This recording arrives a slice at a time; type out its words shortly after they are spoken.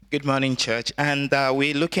Good morning, church. And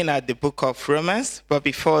we're looking at the book of Romans. But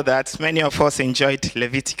before that, many of us enjoyed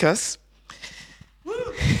Leviticus.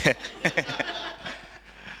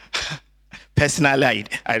 Personally,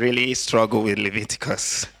 I really struggle with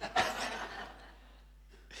Leviticus.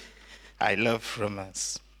 I love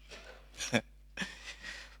Romans.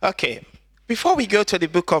 Okay, before we go to the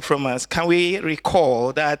book of Romans, can we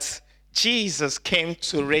recall that Jesus came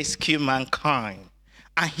to rescue mankind?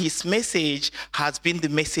 And his message has been the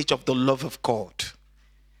message of the love of God.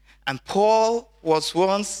 And Paul was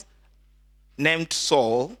once named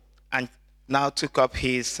Saul and now took up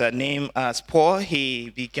his name as Paul. He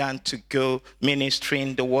began to go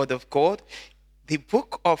ministering the word of God. The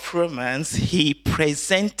book of Romans, he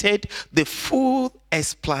presented the full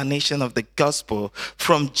explanation of the gospel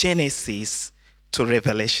from Genesis to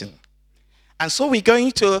Revelation. And so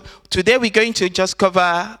today we're going to just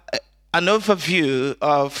cover an overview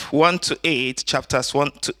of 1 to 8, chapters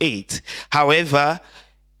 1 to 8. However,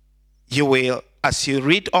 you will, as you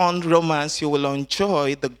read on Romans, you will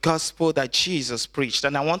enjoy the gospel that Jesus preached.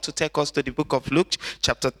 And I want to take us to the book of Luke,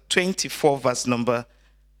 chapter 24, verse number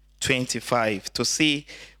 25, to see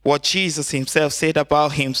what Jesus himself said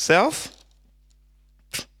about himself.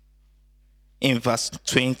 In verse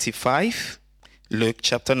 25, Luke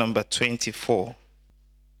chapter number 24.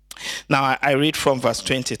 Now I read from verse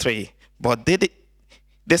 23. But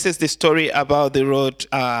this is the story about the road,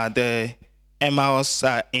 the Emmaus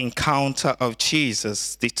encounter of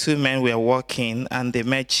Jesus. The two men were walking and they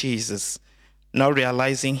met Jesus, not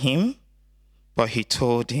realizing him, but he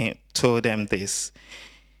told them this.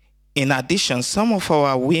 In addition, some of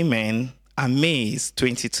our women amazed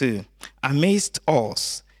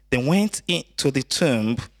us. They went into the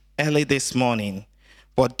tomb early this morning,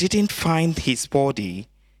 but didn't find his body.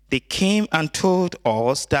 They came and told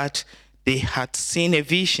us that they had seen a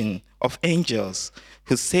vision of angels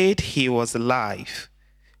who said he was alive.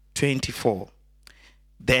 24.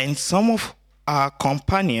 Then some of our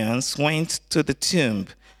companions went to the tomb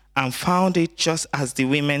and found it just as the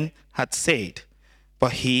women had said,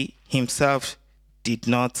 but he himself did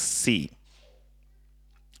not see.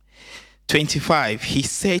 25. He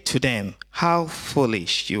said to them, "How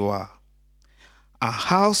foolish you are, and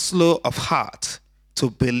how slow of heart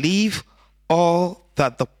to believe all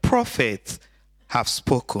that the prophets have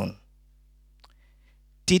spoken.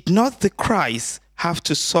 Did not the Christ have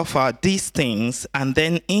to suffer these things and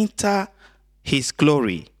then enter his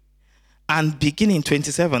glory?" And beginning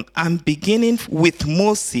 27, and beginning with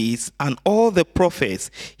Moses and all the prophets,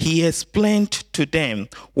 he explained to them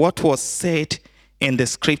what was said in the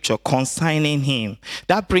scripture concerning him.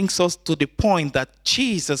 That brings us to the point that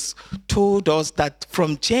Jesus told us that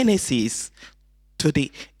from Genesis to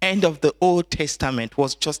the end of the Old Testament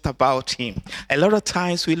was just about him. A lot of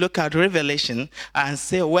times we look at Revelation and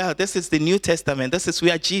say, well, this is the New Testament. This is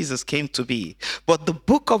where Jesus came to be. But the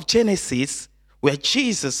book of Genesis, where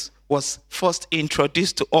Jesus was first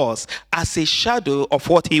introduced to us as a shadow of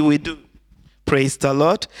what he will do. Praise the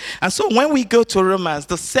Lord. And so when we go to Romans,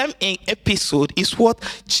 the same episode is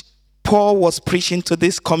what Paul was preaching to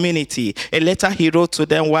this community, a letter he wrote to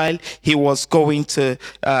them while he was going to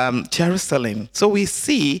Jerusalem. So we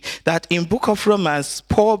see that in book of Romans,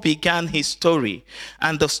 Paul began his story.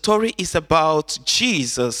 And the story is about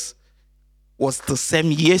Jesus was the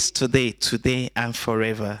same yesterday, today, and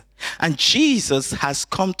forever. And Jesus has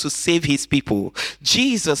come to save his people.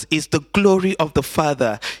 Jesus is the glory of the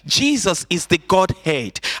Father. Jesus is the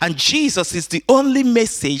Godhead. And Jesus is the only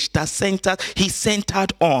message that he's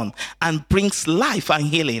centered on and brings life and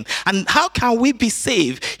healing. And how can we be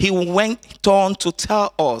saved? He went on to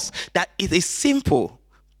tell us that it is simple,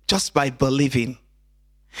 just by believing.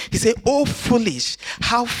 He said, "Oh, foolish,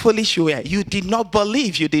 how foolish you were. You did not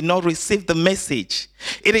believe, you did not receive the message.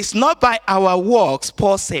 It is not by our works,"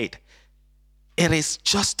 Paul said. It is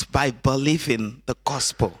just by believing the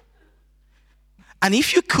gospel. And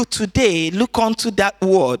if you could today look onto that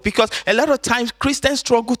word, because a lot of times Christians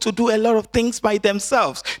struggle to do a lot of things by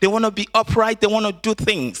themselves. They want to be upright, they want to do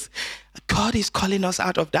things. God is calling us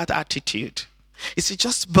out of that attitude. He said,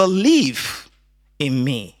 just believe in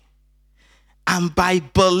me. And by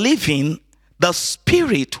believing, the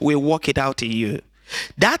Spirit will work it out in you.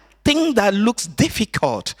 That thing that looks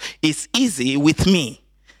difficult is easy with me.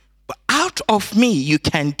 But out of me, you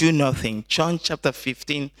can do nothing. John chapter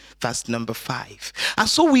 15, verse number 5. And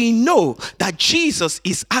so we know that Jesus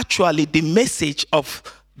is actually the message of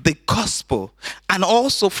the gospel, and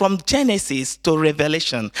also from Genesis to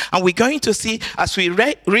Revelation. And we're going to see, as we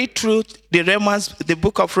read through the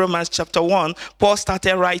book of Romans chapter 1, Paul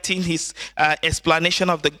started writing his explanation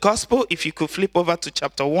of the gospel. If you could flip over to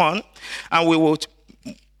chapter 1, and we will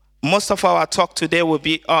Most of our talk today will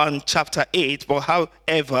be on chapter 8, but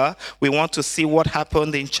however, we want to see what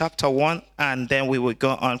happened in chapter 1, and then we will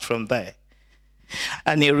go on from there.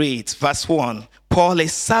 And he reads, verse 1, Paul, a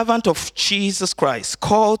servant of Jesus Christ,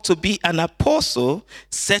 called to be an apostle,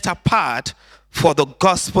 set apart for the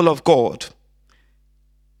gospel of God.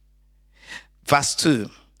 Verse 2,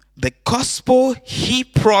 the gospel he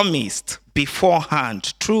promised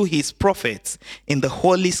beforehand through his prophets in the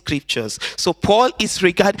Holy Scriptures. So Paul is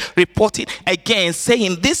reporting again,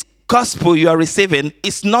 saying this gospel you are receiving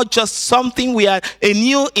is not just something a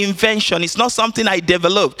new invention. It's not something I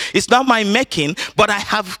developed. It's not my making, but I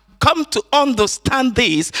have come to understand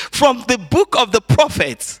this from the book of the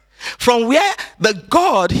prophets, from where the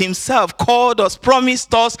God himself called us,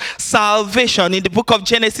 promised us salvation in the book of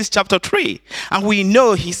Genesis chapter 3. And we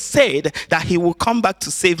know he said that he will come back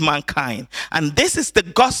to save mankind. And this is the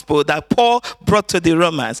gospel that Paul brought to the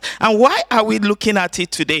Romans. And why are we looking at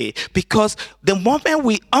it today? Because the moment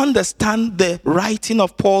we understand the writing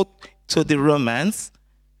of Paul to the Romans,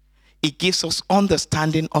 it gives us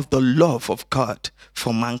understanding of the love of God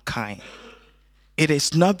for mankind. It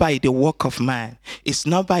is not by the work of man. It's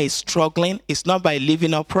not by struggling. It's not by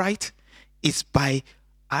living upright. It's by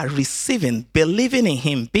receiving, believing in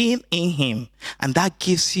him, being in him. And that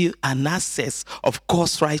gives you an access of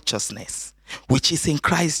God's righteousness, which is in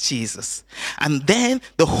Christ Jesus. And then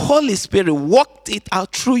the Holy Spirit worked it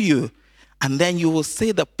out through you. And then you will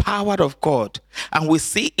see the power of God. And we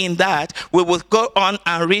see in that, we will go on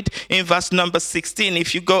and read in verse number 16.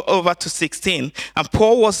 If you go over to 16. And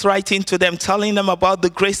Paul was writing to them, telling them about the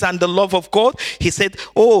grace and the love of God. He said,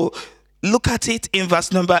 look at it in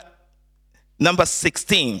verse number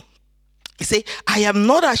 16. He said, I am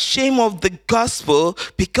not ashamed of the gospel,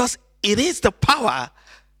 because it is the power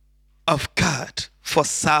of God for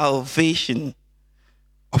salvation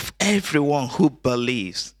of everyone who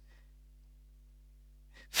believes.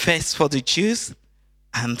 First for the Jews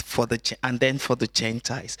and then for the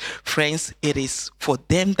Gentiles. Friends, it is for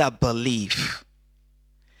them that believe.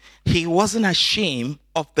 He wasn't ashamed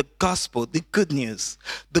of the gospel, the good news.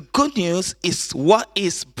 The good news is what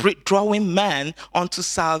is drawing man unto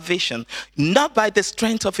salvation. Not by the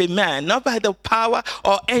strength of a man, not by the power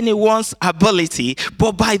or anyone's ability,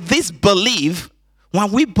 but by this belief.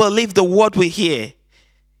 When we believe the word we hear,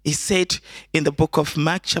 he said in the book of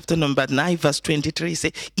Mark chapter number 9 verse 23, he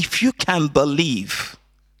said, if you can believe.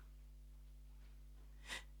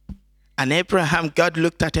 And Abraham, God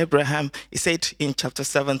looked at Abraham, he said in chapter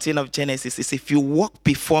 17 of Genesis, he said, if you walk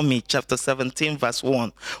before me, chapter 17 verse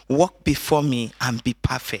 1, walk before me and be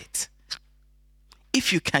perfect.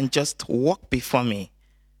 If you can just walk before me,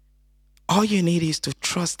 all you need is to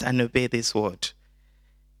trust and obey this word,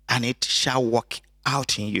 and it shall work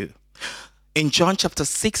out in you. In John chapter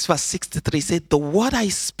 6 verse 63, it said, the word I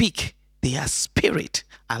speak, they are spirit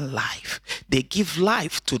and life. They give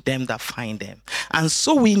life to them that find them. And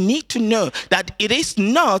so we need to know that it is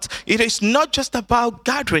not just about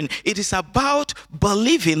gathering. It is about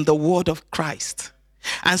believing the word of Christ.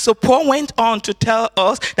 And so Paul went on to tell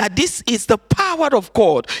us that this is the power of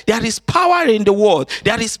God. There is power in the word.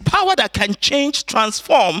 There is power that can change,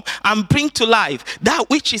 transform, and bring to life that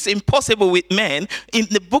which is impossible with men. In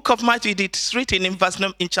the book of Matthew, it is written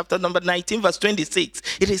in chapter number 19, verse 26.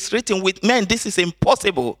 It is written, with men this is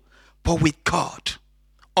impossible, but with God,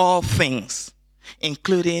 all things,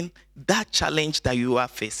 including that challenge that you are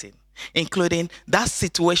facing, including that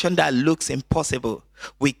situation that looks impossible,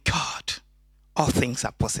 with God, all things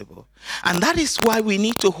are possible. And that is why we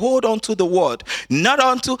need to hold on to the word, not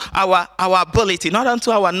onto our ability, not onto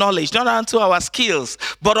our knowledge, not onto our skills,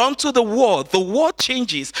 but onto the word. The word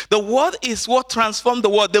changes. The word is what transformed the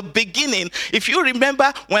world. The beginning, if you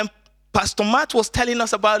remember when Pastor Matt was telling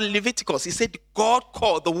us about Leviticus, he said God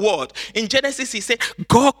called the word. In Genesis, he said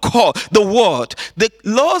God called the word. The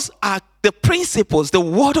laws are the principles, the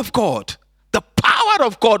word of God. The power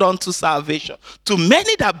of God unto salvation to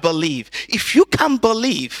many that believe. If you can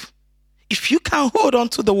believe, if you can hold on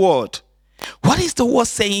to the word, what is the word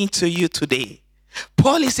saying to you today?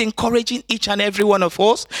 Paul is encouraging each and every one of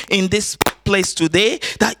us in this place today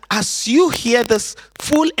that as you hear this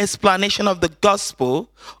full explanation of the gospel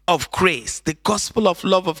of grace, the gospel of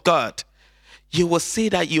love of God, you will see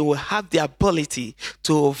that you will have the ability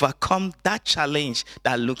to overcome that challenge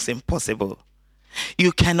that looks impossible.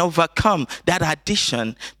 You can overcome that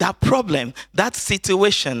addiction, that problem, that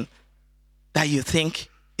situation that you think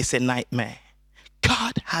is a nightmare.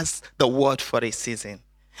 God has the word for a season.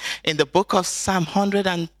 In the book of Psalm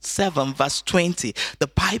 107 verse 20, the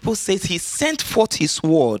Bible says he sent forth his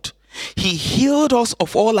word He healed us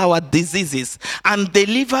of all our diseases and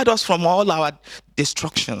delivered us from all our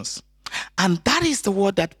destructions. And that is the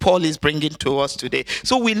word that Paul is bringing to us today.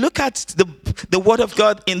 So we look at the word of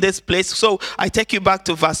God in this place. So I take you back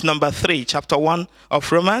to verse number 3, chapter 1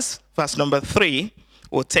 of Romans, verse number 3.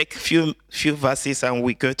 We'll take a few verses and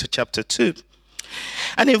we go to chapter 2.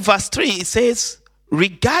 And in verse 3, it says,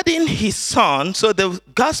 regarding his son, so the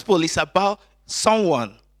gospel is about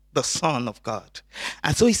someone, the Son of God.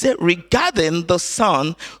 And so he said, regarding the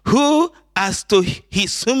Son, who as to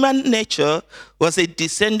his human nature was a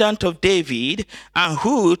descendant of David, and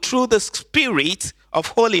who through the Spirit of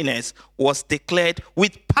holiness was declared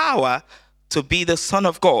with power to be the Son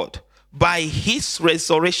of God by his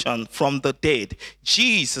resurrection from the dead,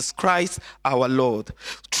 Jesus Christ our Lord.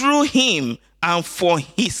 Through him and for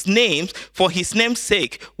his name's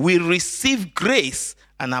sake, we receive grace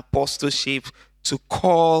and apostleship to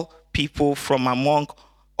call people from among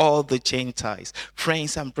all the Gentiles.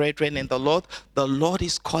 Friends and brethren in the Lord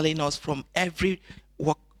is calling us from every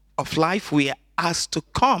walk of life. We are asked to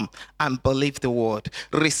come and believe the word,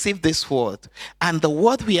 receive this word. And the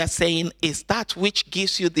word we are saying is that which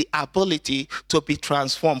gives you the ability to be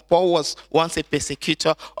transformed. Paul was once a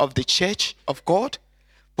persecutor of the church of God,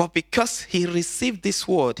 but because he received this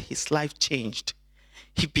word, his life changed.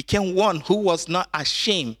 He became one who was not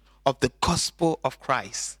ashamed of the gospel of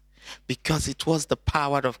Christ, because it was the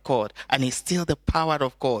power of God, and it's still the power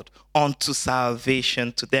of God unto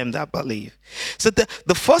salvation to them that believe. So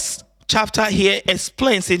the first chapter here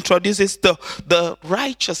introduces the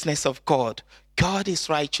righteousness of God. God is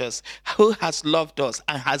righteous, who has loved us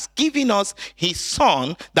and has given us his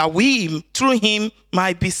Son, that we through him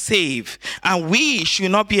might be saved. And we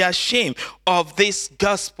should not be ashamed of this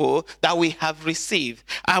gospel that we have received.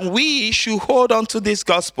 And we should hold on to this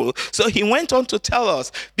gospel. So he went on to tell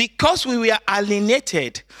us, because we were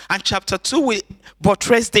alienated, and chapter 2 we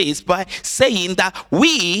buttress this by saying that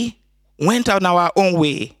we went on our own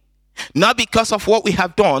way. Not because of what we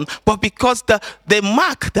have done, but because the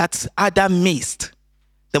mark that Adam missed,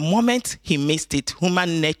 the moment he missed it,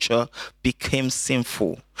 human nature became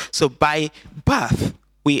sinful. So by birth,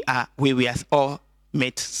 we were all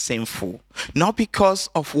made sinful. Not because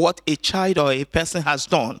of what a child or a person has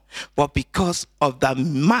done, but because of the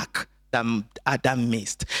mark that Adam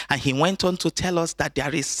missed. And he went on to tell us that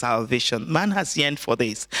there is salvation. Man has yearned for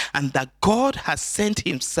this, and that God has sent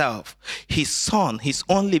himself, his Son, his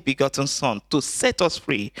only begotten Son, to set us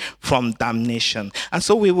free from damnation. And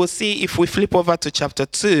so we will see, if we flip over to chapter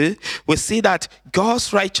 2, we see that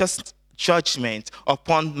God's righteous judgment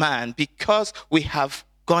upon man, because we have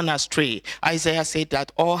gone astray. Isaiah said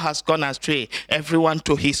that all has gone astray, everyone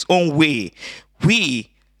to his own way. We,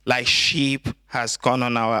 like sheep, has gone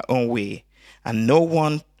on our own way, and no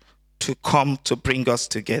one to come to bring us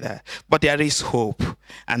together. But there is hope,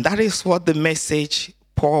 and that is what the message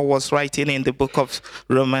Paul was writing in the book of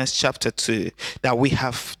Romans chapter 2, that we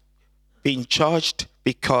have been judged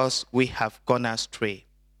because we have gone astray.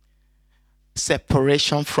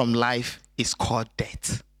 Separation from life is called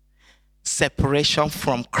death. Separation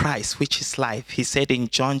from Christ, which is life. He said in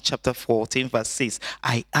John chapter 14 verse 6,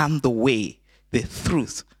 I am the way, the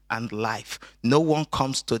truth, and life. No one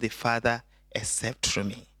comes to the Father except through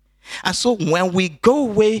me. And so when we go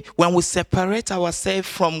away, when we separate ourselves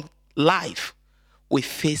from life, we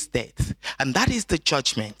face death. And that is the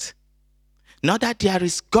judgment. Not that there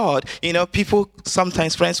is God. You know, people,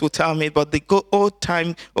 sometimes friends will tell me, but the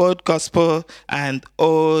old gospel and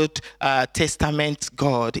old testament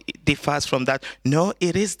God differs from that. No,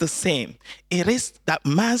 it is the same. It is that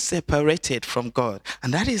man separated from God.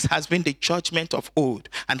 And that has been the judgment of old.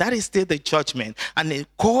 And that is still the judgment. And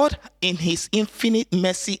God, in his infinite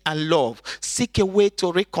mercy and love, seek a way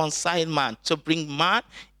to reconcile man, to bring man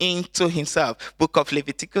into himself. Book of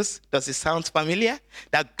Leviticus, does it sound familiar?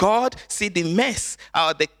 That God see the mess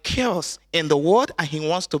or the chaos in the world, and he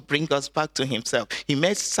wants to bring us back to himself. He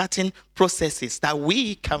made certain processes that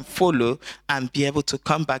we can follow and be able to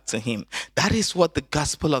come back to him. That is what the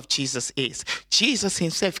gospel of Jesus is. Jesus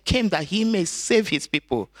himself came that he may save his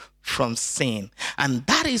people from sin. And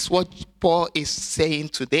that is what Paul is saying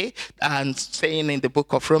today, and saying in the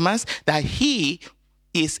book of Romans, that he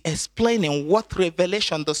is explaining what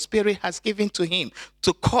revelation the Spirit has given to him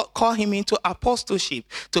to call him into apostleship,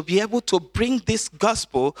 to be able to bring this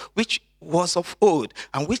gospel, which was of old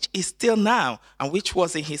and which is still now, and which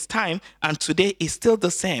was in his time and today is still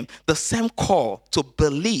the same call to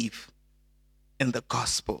believe in the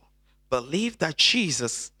gospel. Believe that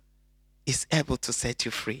Jesus is able to set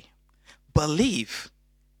you free. Believe,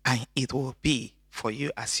 and it will be for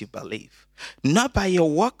you as you believe. Not by your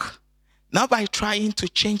work, not by trying to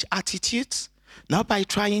change attitudes, not by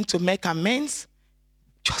trying to make amends,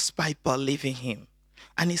 just by believing him.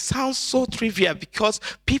 And it sounds so trivial because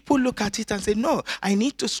people look at it and say, no, I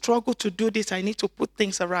need to struggle to do this. I need to put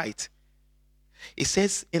things right. It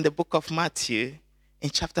says in the book of Matthew, in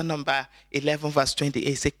chapter number 11, verse 28,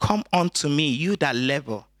 it says, come unto me, you that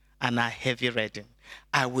labor and are heavy laden.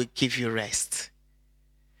 I will give you rest.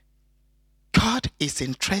 God is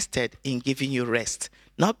interested in giving you rest,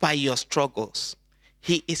 not by your struggles.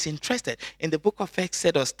 He is interested. In the book of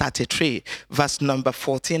Exodus 33, verse number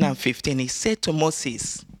 14 and 15, he said to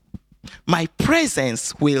Moses, my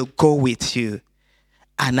presence will go with you,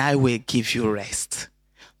 and I will give you rest.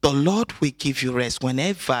 The Lord will give you rest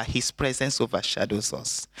whenever his presence overshadows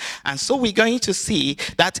us. And so we're going to see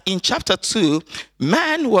that in chapter 2,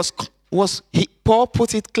 Paul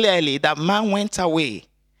put it clearly that man went away,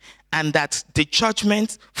 and that the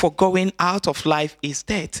judgment for going out of life is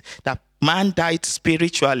death. That man died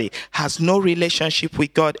spiritually, has no relationship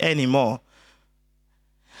with God anymore.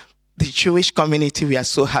 The Jewish community, we are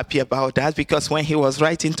so happy about that, because when he was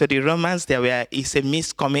writing to the Romans, it's a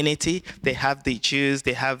mixed community. They have the Jews,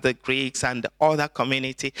 they have the Greeks, and the other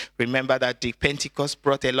community. Remember that the Pentecost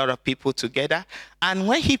brought a lot of people together. And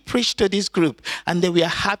when he preached to this group, and they were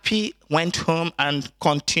happy, went home and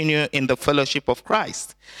continued in the fellowship of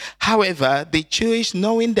Christ. However, the Jewish,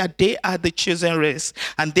 knowing that they are the chosen race,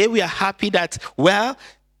 and they were happy that, well,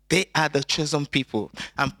 they are the chosen people.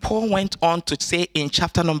 And Paul went on to say in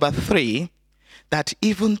chapter number 3 that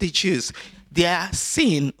even the Jews, their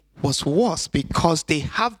sin was worse because they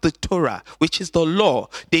have the Torah, which is the law.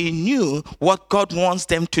 They knew what God wants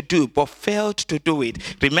them to do, but failed to do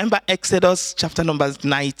it. Remember Exodus chapter number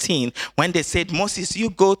 19, when they said, Moses, you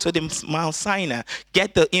go to the Mount Sinai,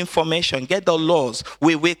 get the information, get the laws,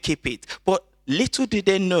 we will keep it. But little did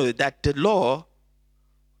they know that the law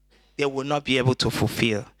they will not be able to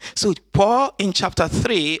fulfill. So Paul in chapter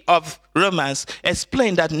 3 of Romans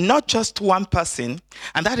explained that not just one person,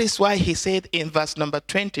 and that is why he said in verse number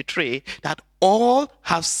 23 that all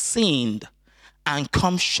have sinned and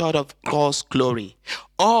come short of God's glory.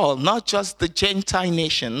 All, not just the Gentile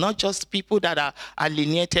nation, not just people that are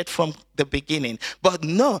alienated from the beginning, but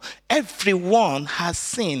no, everyone has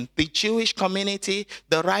sinned. The Jewish community,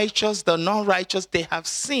 the righteous, the non-righteous, they have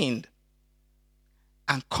sinned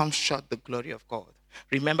and come short the glory of God.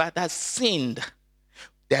 Remember that sinned,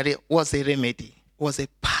 there was a remedy, was a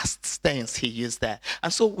past tense he used there.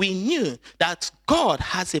 And so we knew that God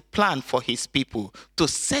has a plan for his people to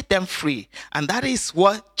set them free. And that is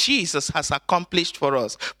what Jesus has accomplished for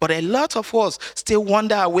us. But a lot of us still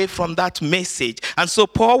wander away from that message. And so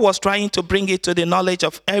Paul was trying to bring it to the knowledge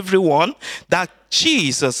of everyone that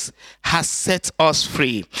Jesus has set us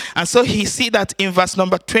free. And so he see that in verse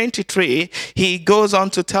number 23, he goes on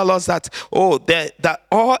to tell us that,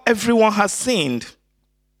 everyone has sinned.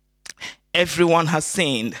 Everyone has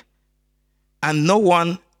sinned, and no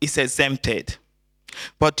one is exempted.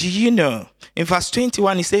 But do you know, in verse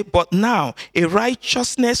 21, he said, but now a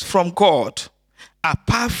righteousness from God,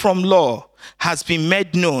 apart from law, has been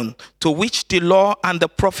made known, to which the law and the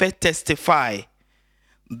prophet testify.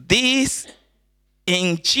 This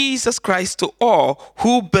in Jesus Christ to all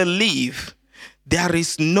who believe. There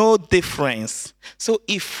is no difference. So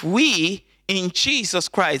if we in Jesus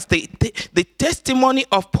Christ, the testimony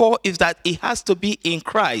of Paul is that it has to be in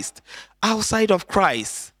Christ. Outside of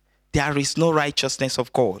Christ, there is no righteousness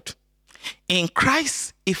of God. In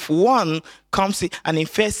Christ, if one comes in, and he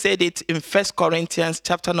first said it in 1 Corinthians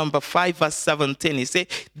chapter number 5, verse 17, he said,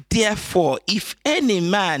 therefore, if any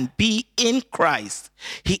man be in Christ,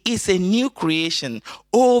 he is a new creation.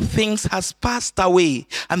 All things has passed away,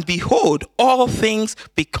 and behold, all things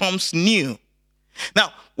becomes new.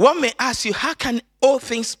 Now, one may ask you, how can all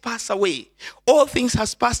things pass away? All things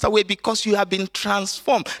has passed away because you have been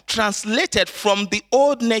transformed, translated from the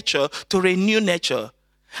old nature to a new nature.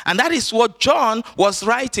 And that is what John was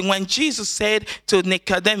writing when Jesus said to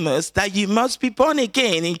Nicodemus that you must be born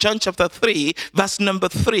again in John chapter 3, verse number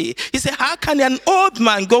 3. He said, how can an old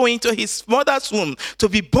man go into his mother's womb to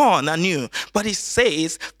be born anew? But he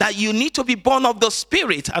says that you need to be born of the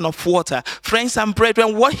Spirit and of water. Friends and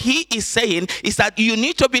brethren, what he is saying is that you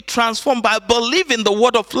need to be transformed by believing the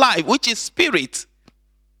word of life, which is Spirit.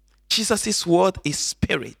 Jesus' word is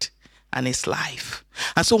Spirit and his life.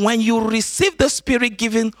 And so when you receive the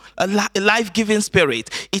Spirit-giving, life-giving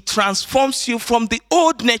Spirit, it transforms you from the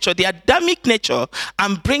old nature, the Adamic nature,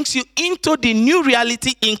 and brings you into the new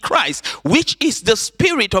reality in Christ, which is the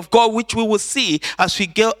Spirit of God, which we will see as we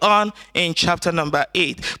go on in chapter number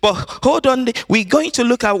 8. But hold on, we're going to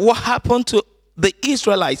look at what happened to the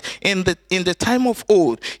Israelites in the time of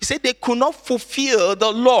old. He said they could not fulfill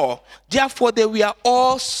the law. Therefore, they were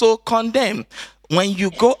also condemned. When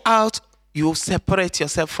you go out, you separate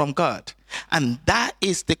yourself from God. And that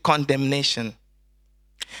is the condemnation.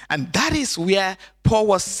 And that is where Paul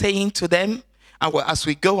was saying to them, and as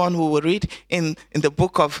we go on, we will read in the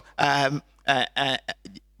book of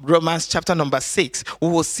Romans chapter number 6, we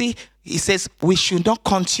will see, he says, we should not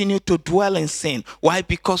continue to dwell in sin. Why?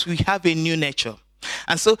 Because we have a new nature.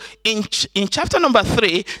 And so in chapter number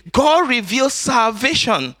 3, God reveals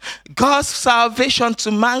salvation, God's salvation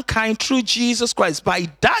to mankind through Jesus Christ by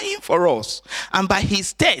dying for us. And by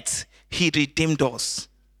his death, he redeemed us.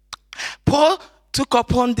 Paul took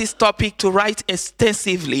upon this topic to write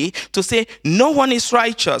extensively to say no one is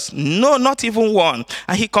righteous, no, not even one.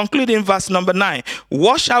 And he concluded in verse number 9,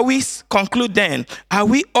 what shall we conclude then? Are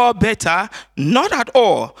we all better? Not at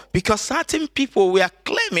all, because certain people were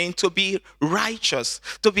claiming to be righteous,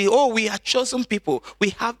 to be, oh, we are chosen people, we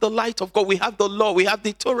have the light of God, we have the law, we have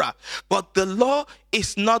the Torah, but the law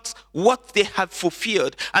is not what they have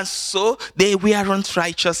fulfilled, and so they weren't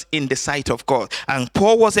righteous in the sight of God. And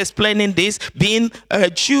Paul was explaining this, being a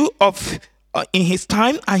Jew of in his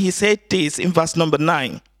time, and he said this in verse number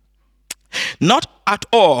 9. Not at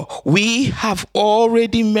all. We have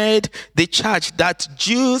already made the charge that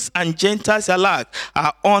Jews and Gentiles alike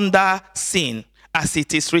are under sin. As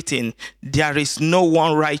it is written, there is no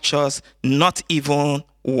one righteous, not even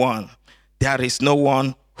one. There is no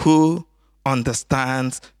one who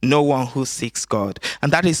understands, no one who seeks God.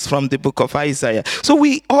 And that is from the book of Isaiah. So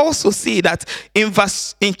we also see that in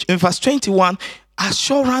verse 21,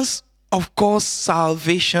 assurance of God's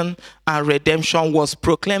salvation and redemption was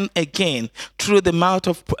proclaimed again through the mouth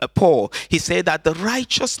of Paul. He said that the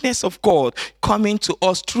righteousness of God coming to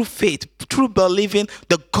us through faith, through believing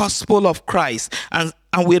the gospel of Christ. And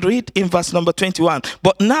we read in verse number 21,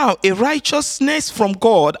 but now a righteousness from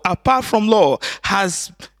God apart from law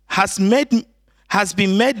has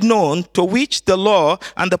been made known, to which the law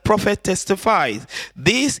and the prophet testify.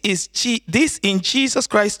 This in Jesus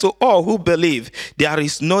Christ to all who believe. There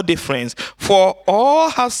is no difference. For all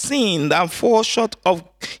have sinned and fall short of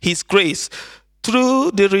his grace.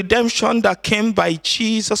 Through the redemption that came by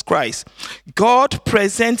Jesus Christ, God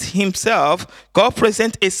presents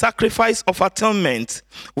a sacrifice of atonement,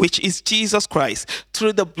 which is Jesus Christ.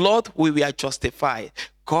 Through the blood we were justified.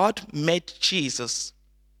 God made Jesus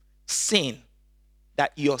sin,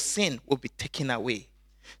 that your sin will be taken away.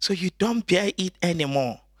 So you don't bear it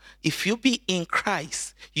anymore. If you be in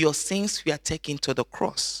Christ, your sins were taken to the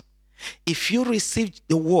cross. If you receive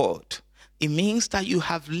the word, it means that you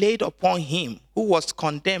have laid upon him who was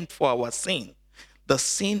condemned for our sin, the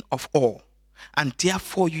sin of all. And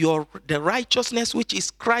therefore the righteousness which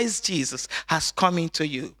is Christ Jesus has come into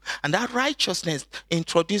you. And that righteousness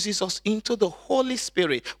introduces us into the Holy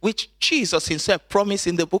Spirit, which Jesus himself promised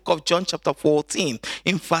in the book of John chapter 14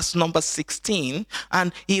 in verse number 16.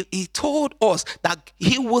 And he told us that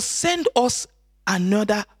he will send us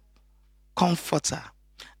another comforter,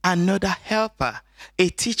 another helper, a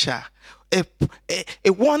teacher, a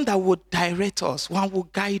one that would direct us, one will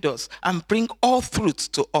guide us and bring all truths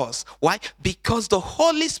to us. Why? Because the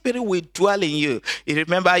Holy Spirit will dwell in you. You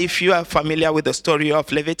remember, if you are familiar with the story of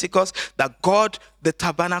Leviticus, that God, the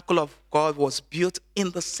tabernacle of God, was built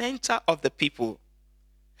in the center of the people.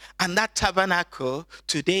 And that tabernacle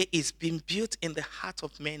today is being built in the heart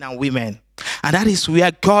of men and women. And that is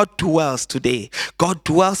where God dwells today. God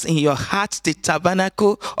dwells in your heart, the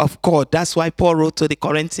tabernacle of God. That's why Paul wrote to the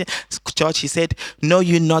Corinthian church, he said, know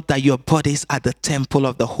you not that your bodies are the temple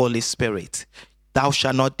of the Holy Spirit? Thou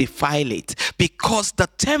shalt not defile it. Because the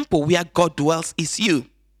temple where God dwells is you.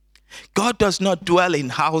 God does not dwell in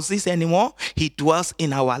houses anymore. He dwells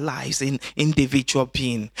in our lives, in individual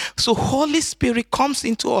being. So Holy Spirit comes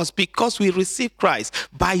into us because we receive Christ.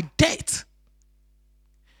 By death,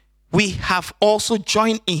 we have also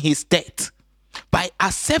joined in his death. By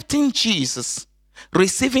accepting Jesus,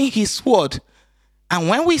 receiving his word. And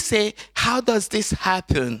when we say, how does this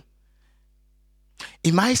happen?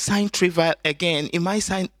 It might sound trivial again. It might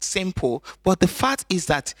sound simple. But the fact is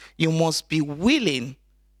that you must be willing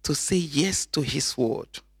to say yes to his word.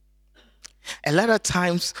 A lot of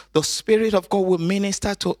times, the Spirit of God will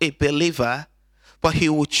minister to a believer, but he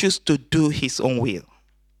will choose to do his own will.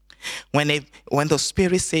 When the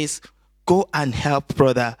Spirit says, go and help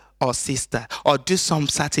brother or sister, or do some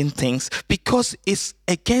certain things, because it's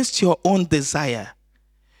against your own desire,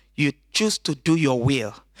 you choose to do your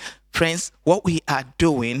will. Friends, what we are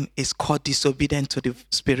doing is called disobedience to the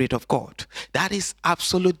Spirit of God. That is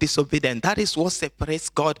absolute disobedience. That is what separates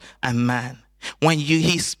God and man. When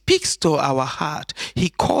he speaks to our heart, he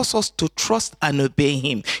calls us to trust and obey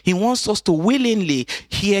him. He wants us to willingly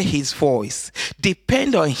hear his voice,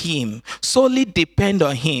 depend on him, solely depend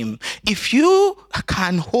on him. If you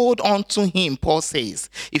can hold on to him, Paul says,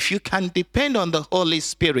 if you can depend on the Holy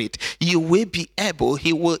Spirit, you will be able,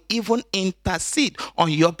 he will even intercede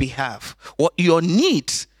on your behalf. What your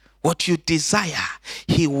needs, what you desire,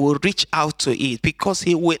 he will reach out to it, because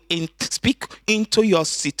he will speak into your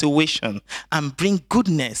situation and bring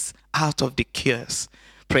goodness out of the chaos.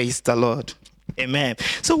 Praise the Lord. Amen.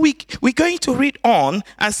 So we're going to read on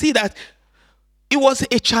and see that it was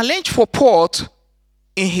a challenge for Paul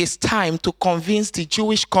in his time to convince the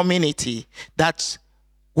Jewish community that,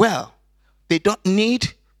 well, they don't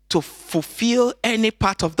need to fulfill any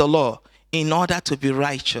part of the law in order to be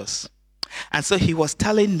righteous. And so he was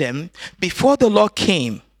telling them, before the law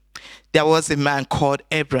came, there was a man called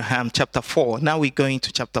Abraham, chapter 4. Now we're going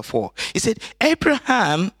to chapter 4. He said,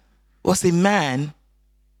 Abraham was a man,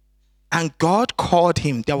 and God called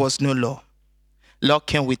him. There was no law. Law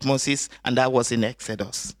came with Moses, and that was in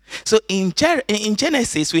Exodus. So in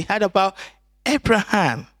Genesis, we heard about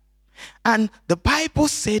Abraham. And the Bible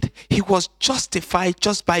said he was justified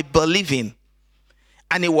just by believing.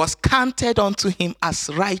 And it was counted unto him as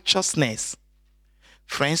righteousness.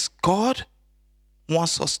 Friends, God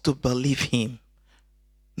wants us to believe him,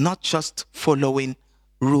 not just following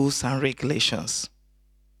rules and regulations.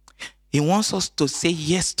 He wants us to say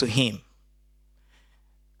yes to him.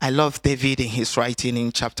 I love David in his writing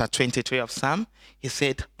in chapter 23 of Psalm. He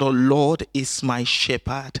said, the Lord is my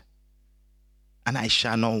shepherd, and I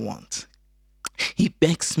shall not want. He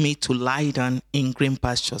begs me to lie down in green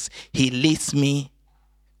pastures. He leads me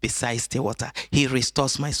besides the water. He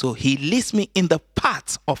restores my soul. He leads me in the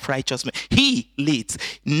paths of righteousness. He leads,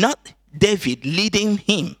 not David leading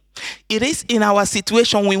him. It is in our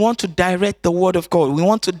situation we want to direct the word of God. We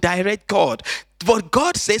want to direct God. But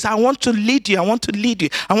God says, I want to lead you. I want to lead you.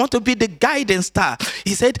 I want to be the guiding star.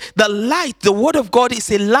 He said, the light, the word of God is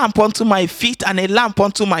a lamp unto my feet and a lamp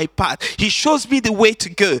unto my path. He shows me the way to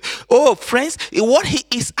go. Oh, friends, what he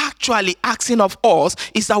is actually asking of us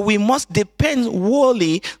is that we must depend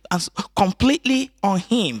wholly and completely on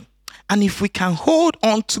him. And if we can hold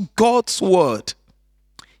on to God's word,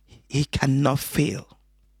 he cannot fail.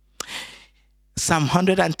 Psalm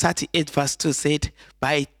 138 verse 2 said,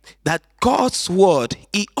 by that God's word,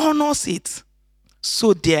 he honors it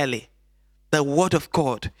so dearly. The word of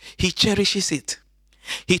God, he cherishes it.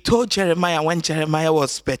 He told Jeremiah when Jeremiah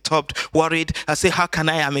was perturbed, worried, I said, how can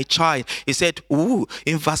I am a child? He said,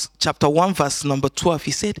 in chapter 1, verse number 12,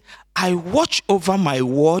 he said, I watch over my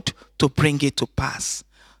word to bring it to pass.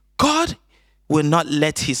 God will not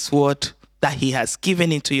let his word that he has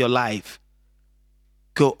given into your life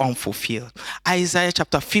go unfulfilled. Isaiah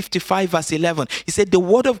chapter 55 verse 11, he said, the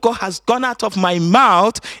word of God has gone out of my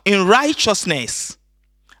mouth in righteousness,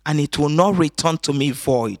 and it will not return to me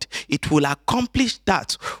void. It will accomplish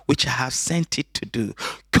that which I have sent it to do.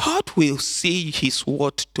 God will see his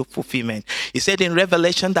word to fulfillment. He said in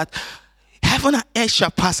Revelation that heaven and earth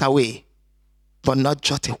shall pass away, but not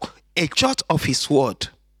a jot of his word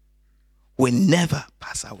will never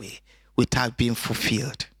pass away without being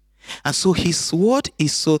fulfilled. And so his word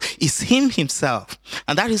is him himself.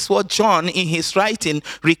 And that is what John in his writing,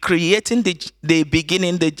 recreating the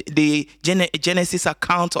beginning, the Genesis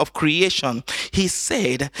account of creation, he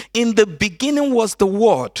said, in the beginning was the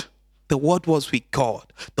word was with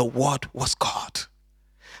God, the word was God.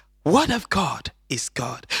 Word of God is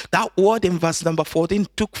God. That word in verse number 14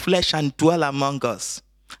 took flesh and dwelt among us,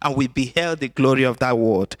 and we beheld the glory of that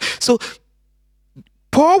word. So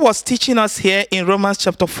Paul was teaching us here in Romans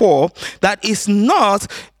chapter 4 that it's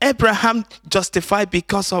not Abraham justified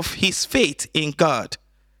because of his faith in God.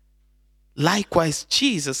 Likewise,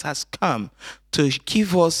 Jesus has come to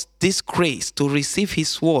give us this grace to receive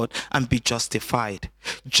his word and be justified.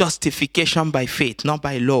 Justification by faith, not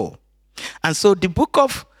by law. And so the book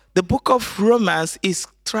of Romans is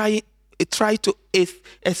try to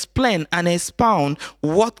explain and expound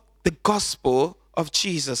what the gospel of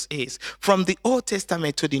Jesus is. From the Old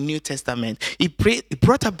Testament to the New Testament, it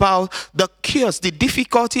brought about the chaos, the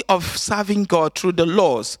difficulty of serving God through the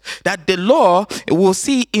laws. That the law, we'll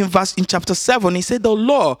see in chapter 7, he said the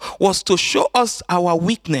law was to show us our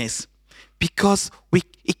weakness because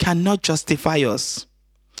it cannot justify us.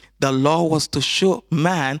 The law was to show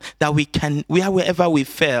man that we can, wherever we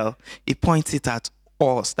fail, he points it out.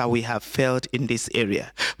 us that we have failed in this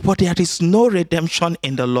area. But there is no redemption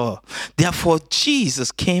in the law. Therefore,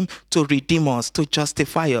 Jesus came to redeem us, to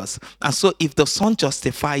justify us. And so if the Son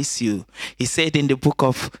justifies you, he said in the book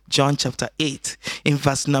of John chapter 8, in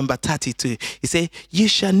verse number 32, he said, you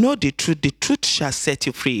shall know the truth shall set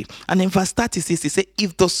you free. And in verse 36, he said,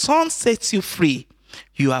 if the Son sets you free,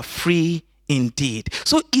 you are free indeed.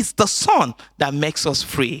 So it's the Son that makes us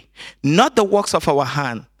free, not the works of our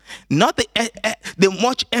hand, not the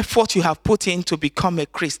much effort you have put in to become a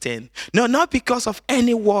Christian. No, not because of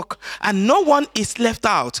any work. And no one is left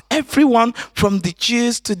out. Everyone, from the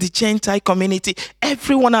Jews to the Gentile community,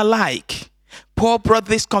 everyone alike. Paul brought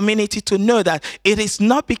this community to know that it is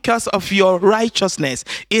not because of your righteousness,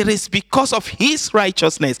 it is because of his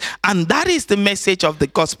righteousness. And that is the message of the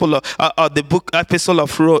gospel of the book epistle of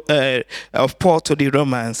Paul to the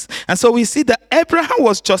Romans. And so we see that Abraham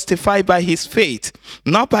was justified by his faith,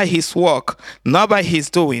 not by his work, not by his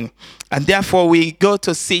doing. And therefore we go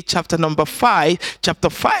to see chapter number 5. Chapter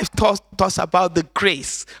 5 talks about the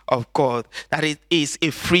grace of God, that it is a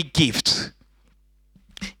free gift.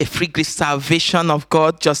 A free gift, salvation of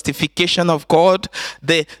God, justification of God,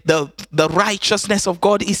 the righteousness of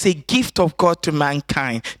God is a gift of God to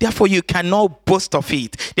mankind. Therefore, you cannot boast of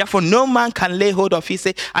it. Therefore, no man can lay hold of it,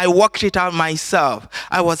 say, I worked it out myself.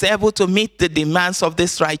 I was able to meet the demands of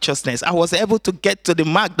this righteousness. I was able to get to the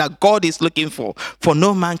mark that God is looking for. For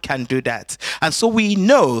no man can do that. And so we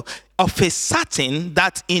know of a certain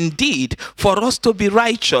that indeed, for us to be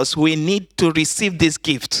righteous, we need to receive this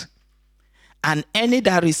gift. And any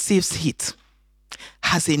that receives it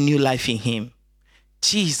has a new life in him.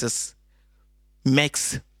 Jesus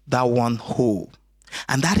makes that one whole.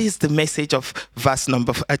 And that is the message of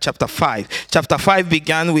chapter 5. Chapter 5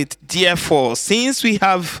 began with, therefore, since we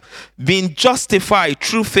have been justified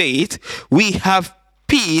through faith, we have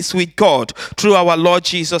peace with God through our Lord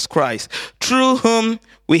Jesus Christ, through whom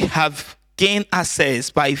we have gain access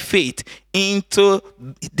by faith into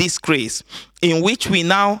this grace in which we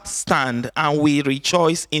now stand, and we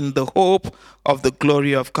rejoice in the hope of the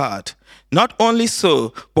glory of God. Not only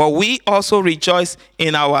so, but we also rejoice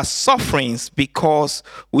in our sufferings, because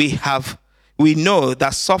we know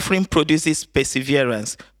that suffering produces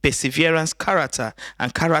perseverance, perseverance character,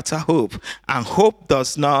 and character hope, and hope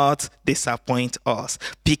does not disappoint us,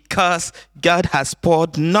 because God has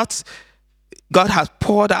poured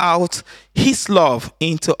out his love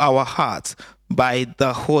into our hearts by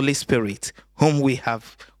the Holy Spirit,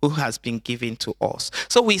 who has been given to us.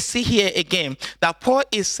 So we see here again that Paul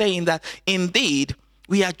is saying that indeed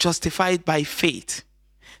we are justified by faith,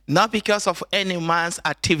 not because of any man's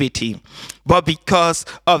activity, but because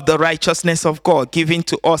of the righteousness of God given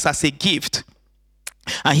to us as a gift.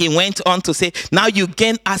 And he went on to say, now you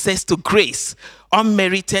gain access to grace,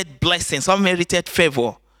 unmerited blessings, unmerited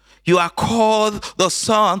favor. You are called the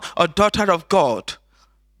son or daughter of God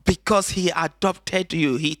because he adopted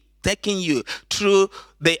you. He taken you through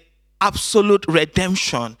the absolute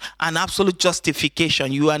redemption and absolute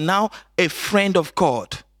justification. You are now a friend of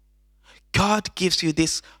God. God gives you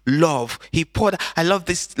this love. I love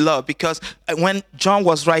this love because when John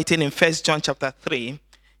was writing in 1 John chapter 3,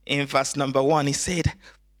 in verse number 1, he said,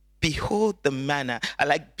 behold the manner. I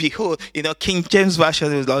like behold. King James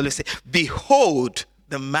Version will always say, behold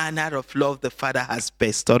the manner of love the Father has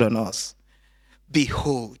bestowed on us.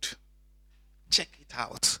 Behold. Check it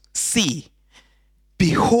out. See.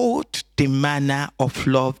 Behold the manner of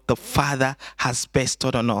love the Father has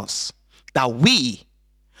bestowed on us, that we,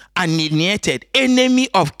 alienated, enemy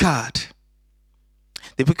of God.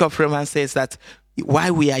 The book of Romans says that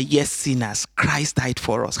while we are yet sinners, Christ died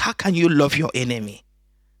for us. How can you love your enemy?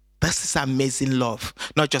 This is amazing love,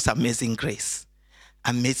 not just amazing grace.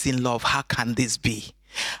 Amazing love. How can this be?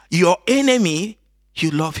 Your enemy, you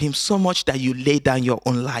love him so much that you lay down your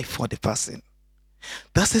own life for the person.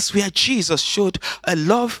 This is where Jesus showed a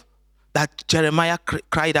love that Jeremiah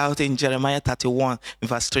cried out in Jeremiah 31,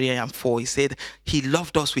 verse 3 and 4. He said, he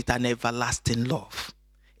loved us with an everlasting love,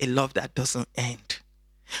 a love that doesn't end.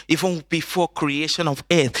 Even before creation of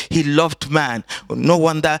earth, he loved man. No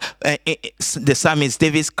wonder the psalmist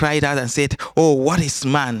David cried out and said, oh, what is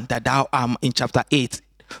man that thou art, in chapter 8.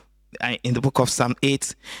 In the book of Psalm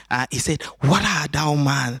 8, he said, what art thou,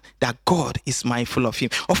 man, that God is mindful of him?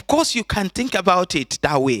 Of course, you can think about it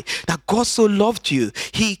that way, that God so loved you.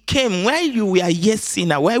 He came while you were yet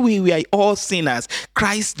sinner, while we were all sinners.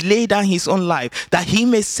 Christ laid down his own life that he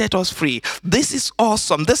may set us free. This is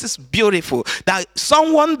awesome. This is beautiful. That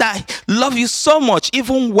someone that loves you so much,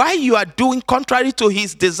 even while you are doing contrary to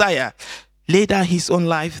his desire, laid down his own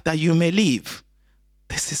life that you may live.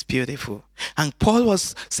 This is beautiful. And Paul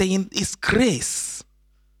was saying it's grace.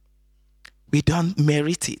 We don't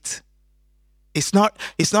merit it. It's not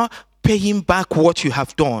paying back what you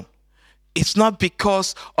have done. It's not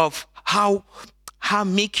because of how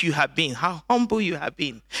meek you have been, how humble you have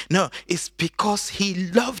been. No, it's because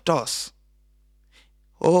he loved us.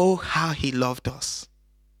 Oh, how he loved us.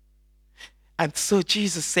 And so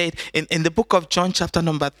Jesus said in the book of John chapter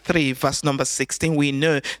number 3, verse number 16, we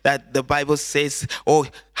know that the Bible says, oh,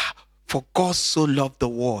 for God so loved the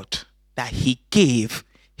world that he gave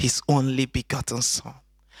his only begotten son,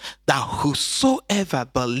 that whosoever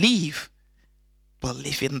believe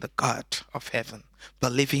in the God of heaven,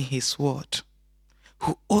 believe in his word,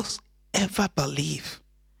 whoever believe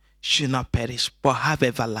should not perish but have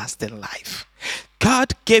everlasting life.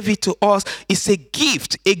 God gave it to us. It's a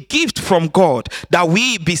gift from God that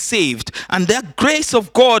we be saved. And that grace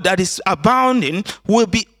of God that is abounding will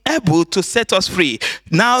be able to set us free.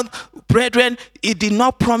 Now, brethren, it did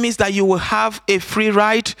not promise that you will have a free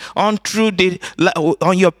ride on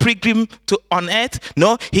your pilgrim on earth.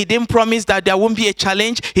 No, he didn't promise that there won't be a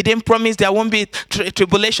challenge. He didn't promise there won't be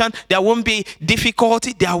tribulation. There won't be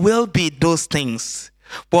difficulty. There will be those things.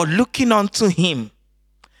 But looking unto him,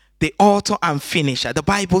 the author and finisher. The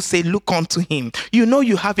Bible says, look unto him. You know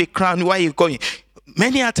you have a crown. Where are you going?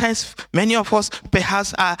 Many a times, many of us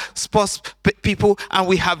perhaps are sports people and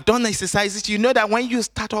we have done exercises. You know that when you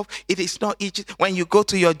start off, it is not easy. When you go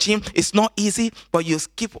to your gym, it's not easy, but you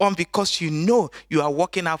keep on because you know you are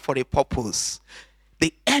working out for a purpose.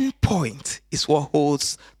 The end point is what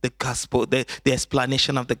holds the gospel, the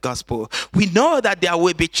explanation of the gospel. We know that there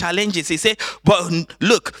will be challenges. He said, but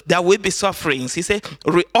look, there will be sufferings. He said,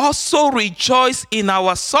 also rejoice in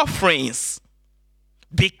our sufferings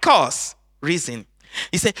because, reason.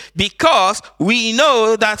 He said, because we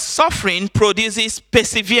know that suffering produces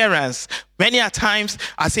perseverance. Many a times,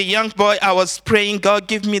 as a young boy, I was praying, God,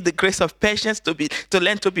 give me the grace of patience to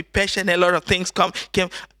learn to be patient. A lot of things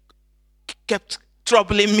kept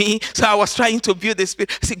troubling me. So I was trying to build the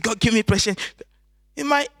spirit. I said, God, give me patience. In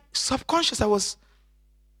my subconscious,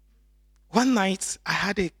 one night, I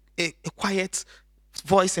had a quiet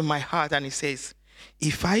voice in my heart, and it says,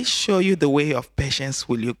 if I show you the way of patience,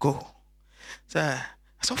 will you go? So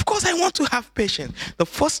of course, I want to have patience. The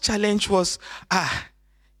first challenge was,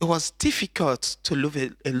 it was difficult to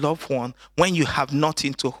lose a loved one when you have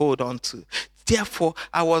nothing to hold on to. Therefore,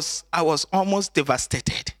 I was almost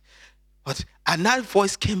devastated. But another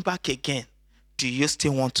voice came back again. Do you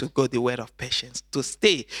still want to go the way of patience? To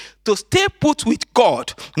stay put with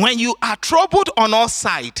God when you are troubled on all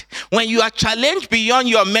sides, when you are challenged beyond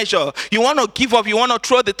your measure, you want to give up, you want to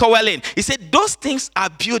throw the towel in. He said those things are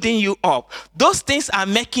building you up. Those things are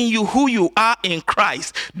making you who you are in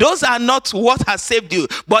Christ. Those are not what has saved you,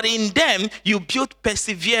 but in them you build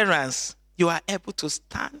perseverance. You are able to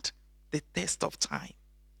stand the test of time.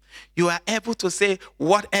 You are able to say,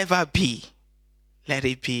 whatever be, let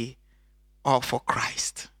it be all for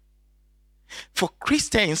Christ. For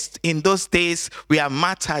Christians in those days, we are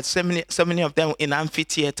martyred, so many of them in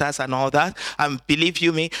amphitheaters and all that. And believe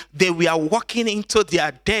you me, they were walking into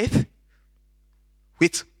their death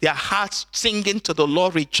with their hearts singing to the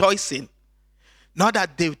Lord, rejoicing. Not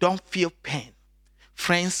that they don't feel pain.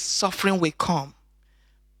 Friends, suffering will come.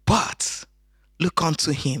 But look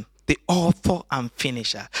unto him, the author and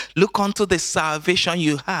finisher. Look unto the salvation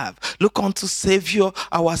you have. Look unto Savior,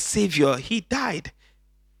 our Savior. He died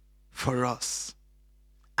for us.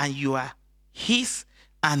 And you are his,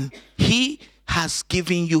 and he has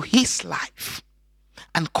given you his life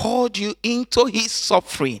and called you into his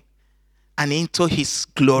suffering and into his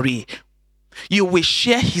glory. You will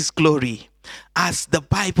share his glory as the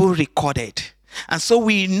Bible recorded. And so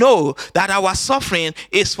we know that our suffering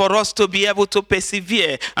is for us to be able to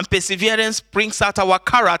persevere. And perseverance brings out our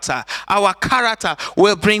character. Our character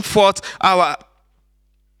will bring forth our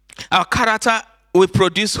character will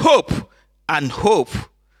produce hope. And hope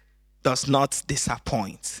does not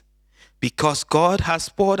disappoint. Because God has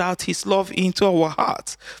poured out his love into our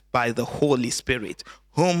hearts by the Holy Spirit,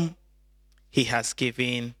 whom he has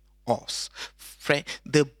given us.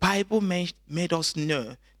 The Bible made us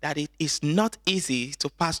know that it is not easy to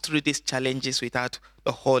pass through these challenges without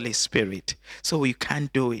the Holy Spirit. So we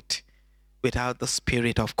can't do it without the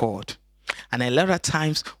Spirit of God. And a lot of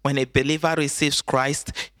times when a believer receives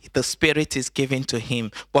Christ, the Spirit is given to him,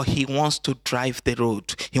 but he wants to drive the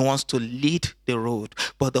road. He wants to lead the road.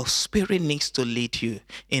 But the Spirit needs to lead you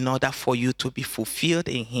in order for you to be fulfilled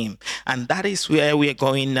in him. And that is where we're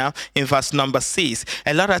going now in verse number 6.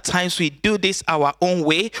 A lot of times we do this our own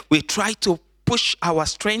way. We try to push our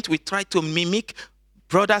strength. We try to mimic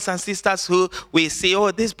brothers and sisters who we say,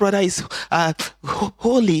 oh, this brother is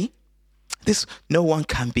holy. No one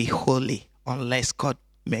can be holy unless God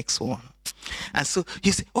makes one. And so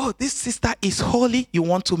you say, oh, this sister is holy. You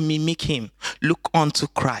want to mimic him. Look unto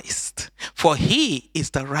Christ. For he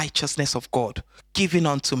is the righteousness of God given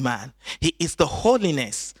unto man. He is the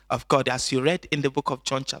holiness of God. As you read in the book of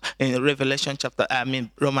John, in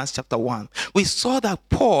Romans chapter 1. We saw that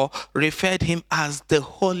Paul referred him as the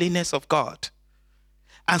holiness of God.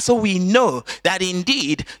 And so we know that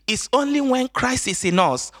indeed it's only when Christ is in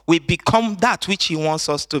us we become that which he wants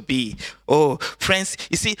us to be. Oh, friends,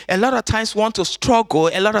 you see, a lot of times we want to struggle.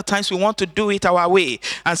 A lot of times we want to do it our way.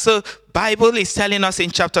 And so Bible is telling us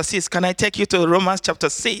in chapter 6. Can I take you to Romans chapter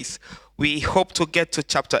 6? We hope to get to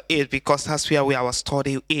chapter 8 because that's where our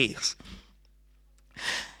study is.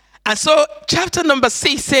 And so chapter number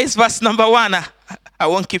 6 says, verse number 1. I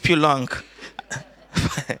won't keep you long.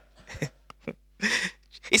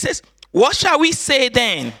 It says, what shall we say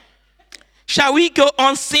then? Shall we go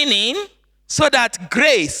on sinning so that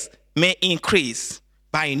grace may increase?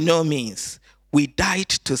 By no means. We died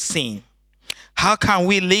to sin. How can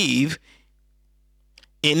we live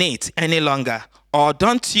in it any longer? Or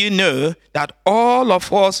don't you know that all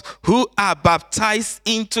of us who are baptized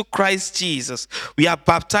into Christ Jesus, we are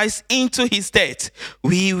baptized into his death.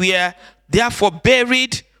 We were therefore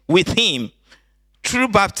buried with him through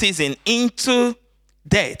baptism into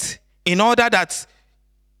death, in order that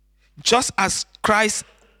just as Christ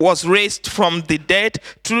was raised from the dead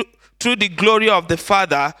through the glory of the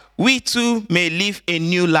Father, we too may live a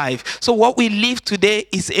new life. So what we live today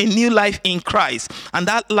is a new life in Christ. And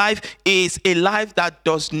that life is a life that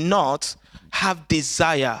does not have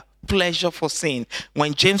desire, pleasure for sin.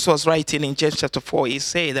 When James was writing in James chapter 4, he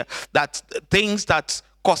said that things that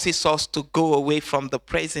causes us to go away from the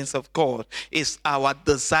presence of God is our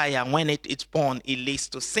desire. When it is born, it leads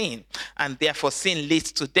to sin, and therefore sin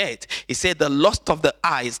leads to death. He said the lust of the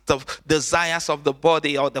eyes, the desires of the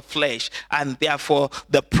body or the flesh, and therefore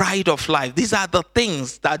the pride of life. These are the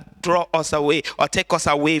things that draw us away or take us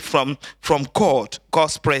away from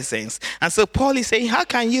God's presence. And so Paul is saying, how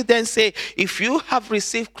can you then say, if you have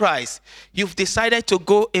received Christ, you've decided to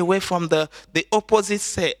go away from the opposite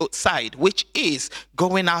side, which is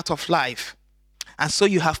going out of life, and so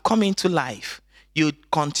you have come into life, you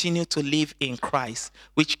continue to live in Christ,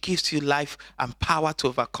 which gives you life and power to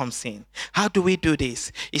overcome sin. How do we do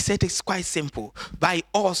this? He said it's quite simple. By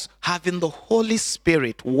us having the Holy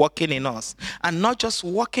Spirit working in us, and not just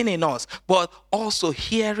working in us, but also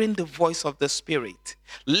hearing the voice of the Spirit,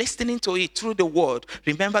 listening to it through the word.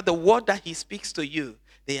 Remember, the word that he speaks to you,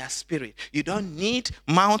 they are spirit. You don't need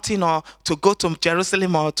mountain or to go to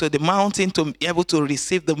Jerusalem or to the mountain to be able to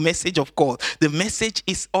receive the message of God. The message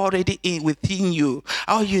is already within you.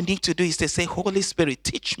 All you need to do is to say, Holy Spirit,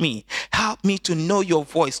 teach me. Help me to know your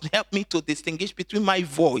voice. Help me to distinguish between my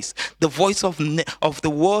voice, the voice of the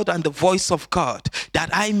word, and the voice of God,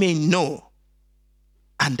 that I may know.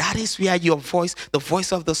 And that is where your voice, the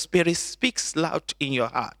voice of the Spirit, speaks loud in your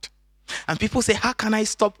heart. And people say, how can I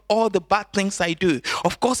stop all the bad things I do?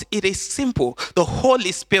 Of course, it is simple. The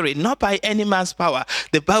Holy Spirit, not by any man's power.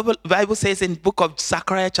 The Bible says in the book of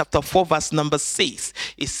Zechariah chapter 4, verse number 6,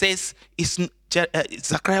 it says,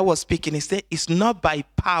 Zechariah was speaking, he said, it's not by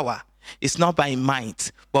power, it's not by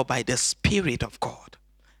might, but by the Spirit of God.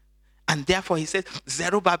 And therefore he said,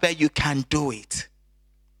 Zerubbabel, you can do it.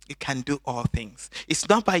 You can do all things. It's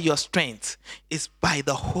not by your strength. It's by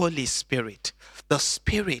the Holy Spirit. The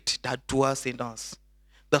Spirit that dwells in us.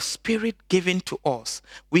 The Spirit given to us.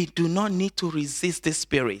 We do not need to resist the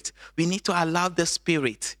Spirit. We need to allow the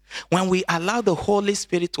Spirit. When we allow the Holy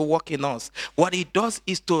Spirit to work in us, what it does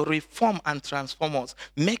is to reform and transform us,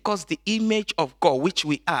 make us the image of God, which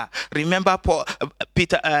we are. Remember,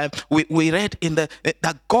 Peter, we read in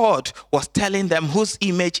that God was telling them whose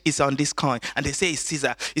image is on this coin, and they say it's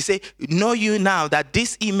Caesar. He said, know you now that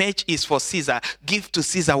this image is for Caesar. Give to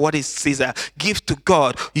Caesar what is Caesar. Give to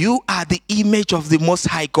God. You are the image of the Most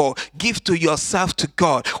High God. Give to yourself to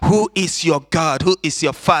God, who is your God, who is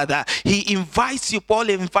your Father. He invites you, Paul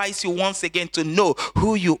invites you once again to know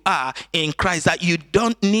who you are in Christ, that you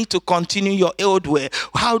don't need to continue your old way.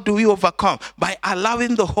 How do we overcome? By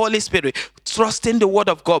allowing the Holy Spirit, trusting the word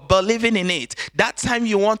of God, believing in it. That time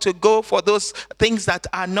you want to go for those things that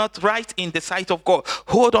are not right in the sight of God,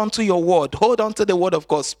 hold on to your word, hold on to the word of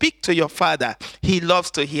God, speak to your Father. He loves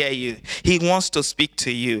to hear you. He wants to speak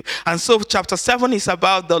to you. And so chapter 7 is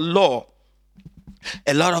about the law.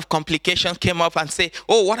 A lot of complications came up and say,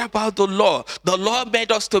 oh, what about the law? The law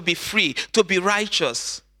made us to be free, to be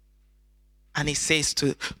righteous. And he says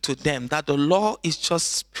to them that the law is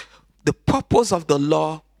just, the purpose of the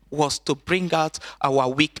law was to bring out our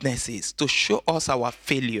weaknesses, to show us our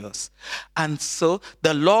failures. And so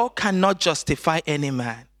the law cannot justify any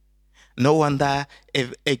man. No wonder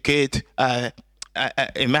a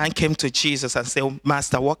man came to Jesus and said,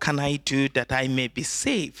 Master, what can I do that I may be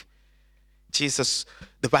saved? Jesus,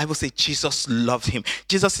 the Bible says Jesus loved him.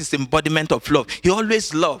 Jesus is the embodiment of love. He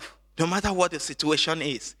always loved, no matter what the situation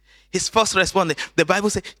is. His first response, the Bible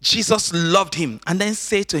says Jesus loved him, and then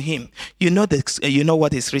say to him, you know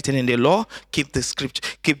what is written in the law? Keep the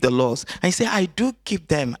scripture, keep the laws. And he said, I do keep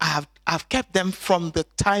them. I've kept them from the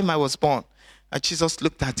time I was born. And Jesus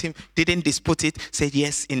looked at him, didn't dispute it, said,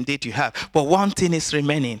 yes, indeed you have. But one thing is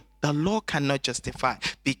remaining. The law cannot justify.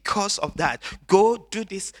 Because of that, go do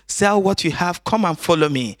this, sell what you have, come and follow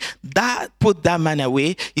me. That put that man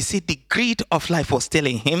away. You see, the greed of life was still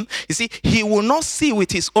in him. You see, he will not see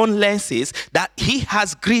with his own lenses that he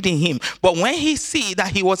has greed in him. But when he see that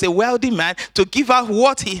he was a wealthy man to give out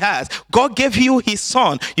what he has, God gave you his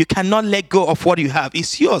son. You cannot let go of what you have.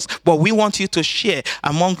 It's yours, but we want you to share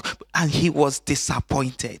among, and he was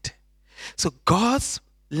disappointed. So God's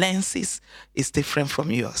lenses is different from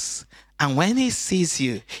yours. And when he sees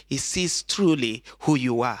you, he sees truly who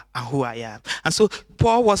you are and who I am. And so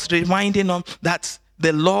Paul was reminding them that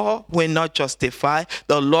the law will not justify.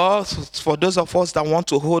 The law, for those of us that want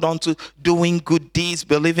to hold on to doing good deeds,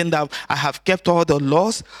 believing that I have kept all the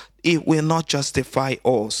laws, it will not justify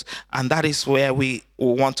us. And that is where we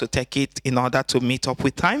want to take it in order to meet up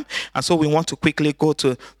with time. And so we want to quickly go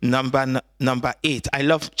to number 8. I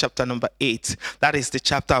love chapter number 8. That is the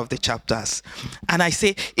chapter of the chapters. And I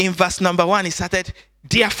say in verse number 1, he started,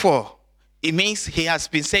 therefore. It means he has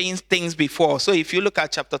been saying things before. So if you look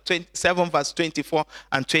at chapter 27, verse 24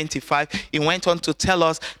 and 25, he went on to tell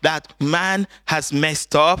us that man has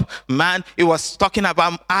messed up. Man, he was talking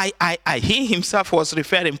about I. He himself was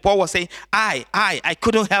referring. Paul was saying, I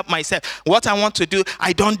couldn't help myself. What I want to do,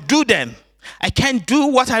 I don't do them. I can't do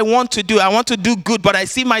what I want to do. I want to do good, but I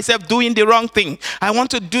see myself doing the wrong thing. I want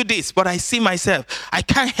to do this, but I see myself. I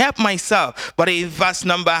can't help myself. But in verse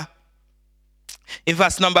number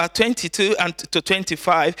 22 and to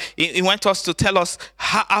 25, he went us to tell us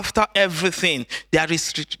how after everything, there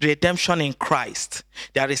is redemption in Christ.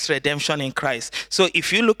 There is redemption in Christ. So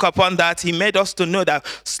if you look upon that, he made us to know that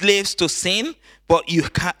slaves to sin, but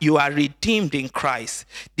you are redeemed in Christ.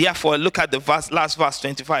 Therefore, look at the last verse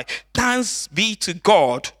 25. Thanks be to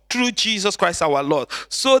God through Jesus Christ our Lord.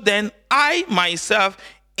 So then I myself,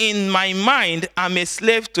 in my mind, I'm a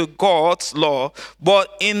slave to God's law,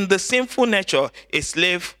 but in the sinful nature, a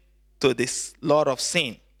slave to this law of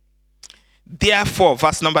sin. Therefore,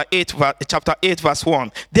 verse number 8, chapter 8, verse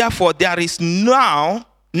 1. Therefore, there is now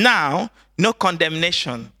no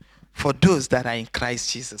condemnation for those that are in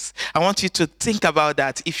Christ Jesus. I want you to think about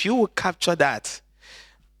that. If you will capture that,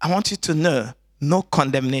 I want you to know no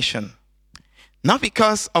condemnation. Not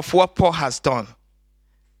because of what Paul has done.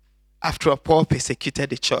 After all, Paul persecuted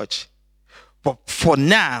the church. But for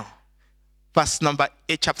now, verse number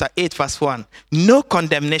 8, chapter 8, verse 1, no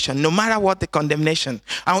condemnation, no matter what the condemnation.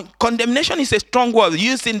 And condemnation is a strong word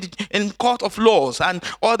used in court of laws and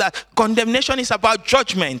all that. Condemnation is about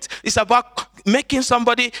judgment. It's about making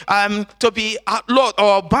somebody to be outlawed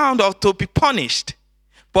or bound or to be punished.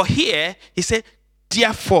 But here, he said,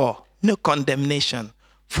 therefore, no condemnation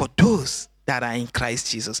for those that are in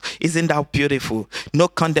Christ Jesus. Isn't that beautiful? No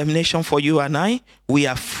condemnation for you and I. We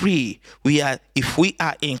are free. If we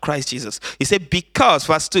are in Christ Jesus. He said, because,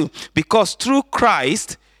 verse 2, because through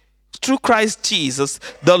Christ Jesus,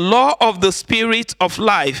 the law of the Spirit of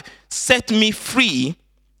life set me free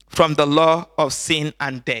from the law of sin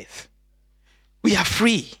and death. We are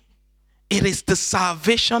free. It is the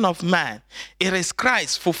salvation of man. It is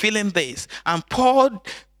Christ fulfilling this. And Paul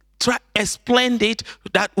explained it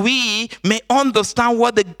that we may understand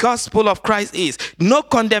what the gospel of Christ is. No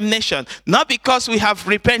condemnation, not because we have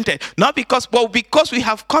repented, but because we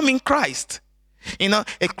have come in Christ. You know,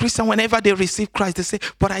 a Christian, whenever they receive Christ, they say,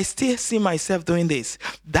 but I still see myself doing this.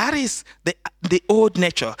 That is the old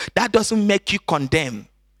nature. That doesn't make you condemn.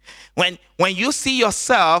 When you see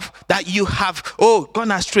yourself that you have gone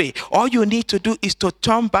astray, all you need to do is to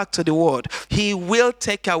turn back to the word. He will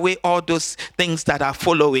take away all those things that are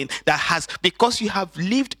following, because you have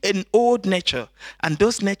lived an old nature, and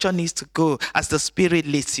those nature needs to go as the Spirit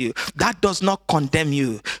leads you. That does not condemn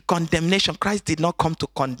you. Condemnation, Christ did not come to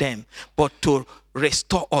condemn, but to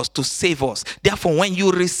restore us, to save us. Therefore, when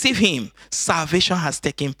you receive him, salvation has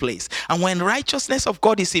taken place. And when righteousness of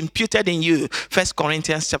God is imputed in you, 1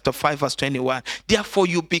 Corinthians chapter 5 verse 21, therefore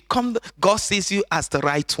you become, God sees you as the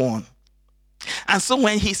right one. And so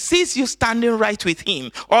when he sees you standing right with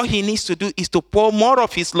him, all he needs to do is to pour more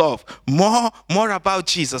of his love, more about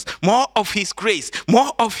Jesus, more of his grace,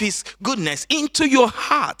 more of his goodness into your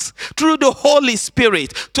heart through the Holy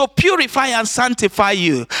Spirit to purify and sanctify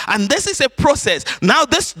you. And this is a process. Now,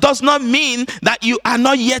 this does not mean that you are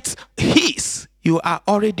not yet his. You are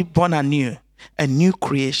already born anew, a new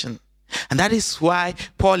creation. And that is why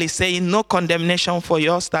Paul is saying no condemnation for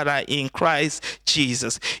yours that are in Christ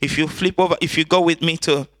Jesus. If you flip over, if you go with me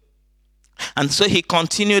to, and so he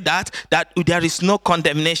continued that there is no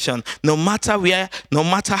condemnation. No matter where, no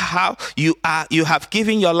matter how you have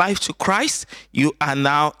given your life to Christ, you are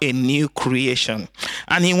now a new creation.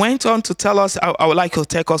 And he went on to tell us, I would like to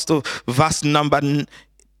take us to verse number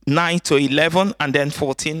 9 to 11 and then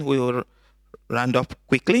 14. We will round up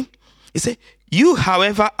quickly. He said, you,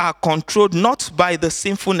 however, are controlled not by the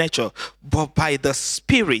sinful nature, but by the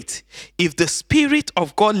Spirit. If the Spirit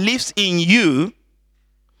of God lives in you,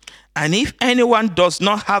 and if anyone does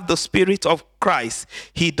not have the Spirit of Christ,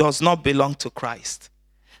 he does not belong to Christ.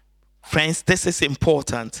 Friends, this is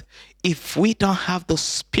important. If we don't have the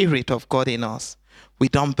Spirit of God in us, we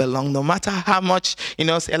don't belong. No matter how much,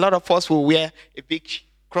 a lot of us will wear a big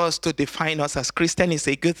cross to define us as Christian. Is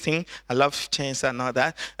a good thing. I love chains and all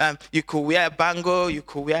that. You could wear a bangle, you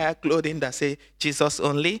could wear clothing that say Jesus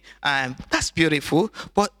only. That's beautiful,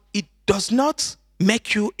 but it does not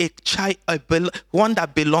make you a child, one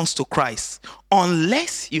that belongs to Christ,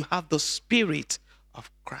 unless you have the Spirit of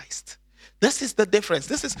Christ. This is the difference.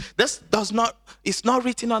 It's not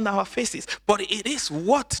written on our faces, but it is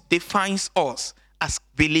what defines us as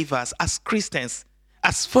believers, as Christians,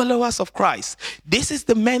 as followers of Christ. This is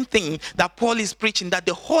the main thing that Paul is preaching, that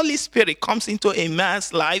the Holy Spirit comes into a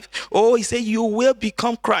man's life. He said, you will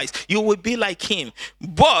become Christ. You will be like him.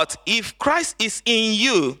 But if Christ is in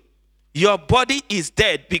you, your body is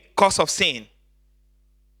dead because of sin.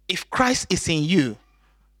 If Christ is in you,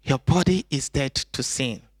 your body is dead to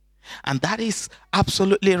sin. And that is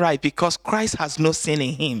absolutely right, because Christ has no sin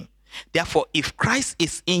in him. Therefore, if Christ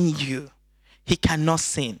is in you, he cannot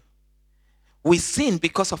sin. We sin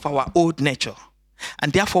because of our old nature.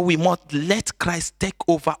 And therefore, we must let Christ take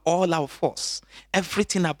over all our force,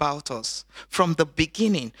 everything about us, from the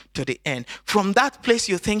beginning to the end. From that place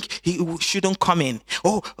you think he shouldn't come in.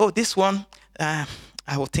 This one, I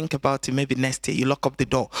will think about it maybe next year. You lock up the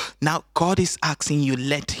door. Now, God is asking you,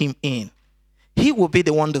 let him in. He will be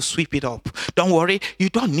the one to sweep it up. Don't worry, you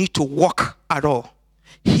don't need to walk at all.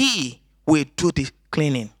 He will do the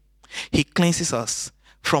cleaning. He cleanses us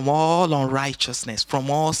from all unrighteousness,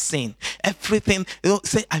 from all sin, everything.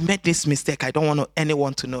 Say, I made this mistake. I don't want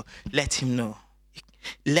anyone to know. Let him know.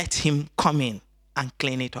 Let him come in and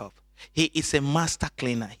clean it up. He is a master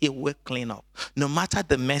cleaner. He will clean up. No matter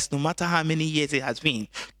the mess, no matter how many years it has been,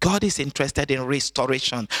 God is interested in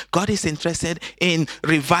restoration. God is interested in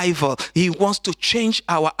revival. He wants to change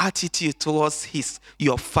our attitude towards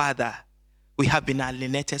your Father. We have been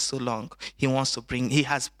alienated so long. He wants to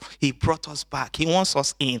he brought us back. He wants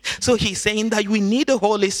us in. So he's saying that we need the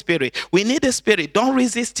Holy Spirit. We need the Spirit. Don't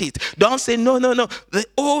resist it. Don't say, no. The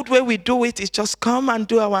old way we do it is just come and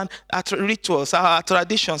do our rituals, our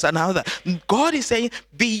traditions and all that. God is saying,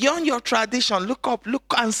 beyond your tradition, look up,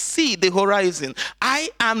 look and see the horizon. I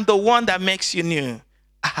am the one that makes you new.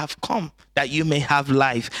 I have come that you may have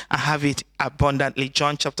life and have it abundantly.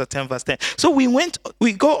 John chapter 10 verse 10. So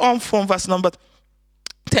we go on from verse number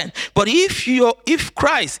 10. But if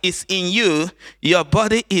Christ is in you, your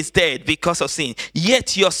body is dead because of sin,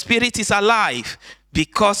 yet your spirit is alive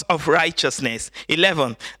because of righteousness.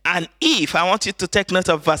 11. And if, I want you to take note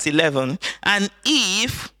of verse 11, and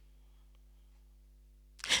if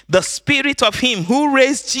the Spirit of him who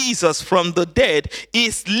raised Jesus from the dead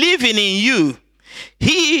is living in you,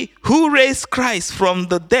 he who raised Christ from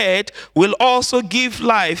the dead will also give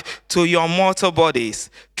life to your mortal bodies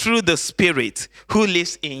through the Spirit who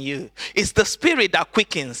lives in you. It's the Spirit that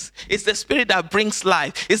quickens. It's the Spirit that brings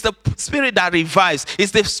life. It's the Spirit that revives.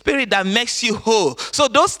 It's the Spirit that makes you whole. So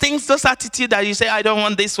those things, those attitudes that you say, I don't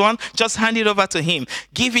want this one, just hand it over to him.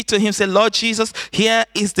 Give it to him. Say, Lord Jesus, here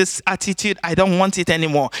is this attitude. I don't want it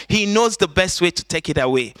anymore. He knows the best way to take it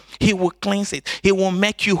away. He will cleanse it. He will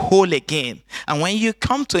make you whole again. And when you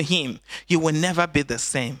come to him, you will never be the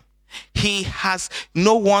same. He has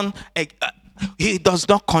no one... He does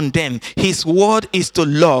not condemn. His word is to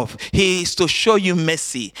love. He is to show you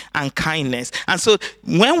mercy and kindness. And so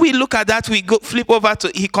when we look at that, we flip over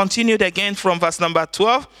to, he continued again from verse number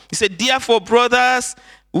 12. He said, therefore, brothers,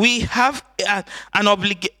 we have an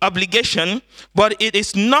obligation, but it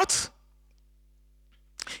is not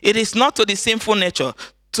to the sinful nature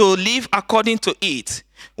to live according to it.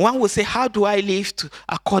 One will say, how do I live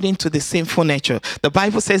according to the sinful nature? The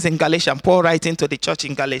Bible says in Galatians, Paul writing to the church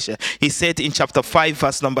in Galatia, he said in chapter 5,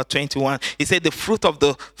 verse number 21, he said the fruit of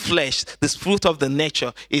the flesh, this fruit of the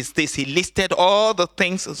nature is this. He listed all the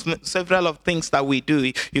things, several of things that we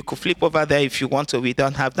do. You could flip over there if you want to. We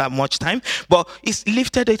don't have that much time. But he's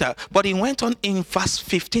lifted it up. But he went on in verse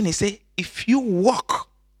 15, he said, if you walk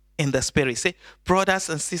in the Spirit. Say, brothers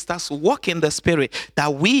and sisters, walk in the Spirit,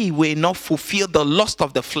 that we will not fulfill the lust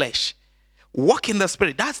of the flesh. Walk in the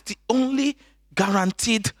Spirit. That's the only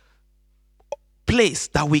guaranteed place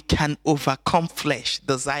that we can overcome flesh,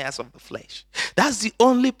 desires of the flesh. That's the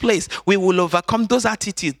only place we will overcome those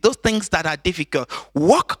attitudes, those things that are difficult.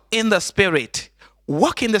 Walk in the Spirit.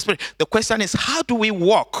 Walk in the Spirit. The question is, how do we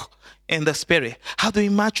walk in the Spirit? How do we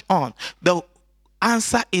march on? The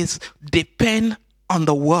answer is depend on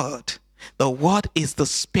the word. The word is the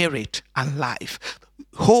spirit and life.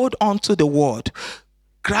 Hold on to the word.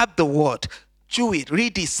 Grab the word. Chew it,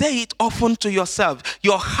 read it, say it often to yourself.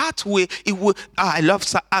 Your heart will, I love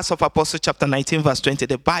Acts of Apostles chapter 19 verse 20.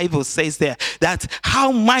 The Bible says there that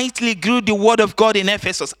how mightily grew the word of God in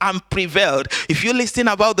Ephesus and prevailed. If you listen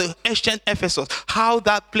about the ancient Ephesus, how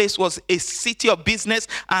that place was a city of business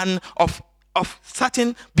and of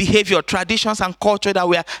certain behavior, traditions, and culture that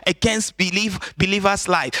were against believers'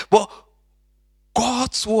 life. But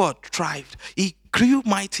God's word thrived. It grew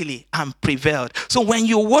mightily and prevailed. So when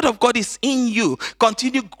your word of God is in you,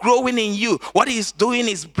 continue growing in you, what he's doing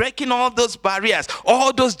is breaking all those barriers,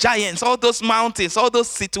 all those giants, all those mountains, all those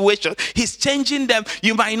situations. He's changing them.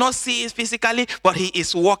 You might not see it physically, but he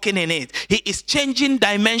is walking in it. He is changing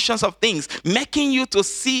dimensions of things, making you to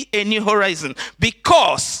see a new horizon,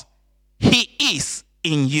 because he is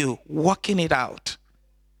in you, working it out.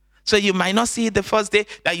 So you might not see it the first day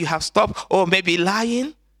that you have stopped, or maybe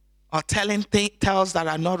lying or telling tales that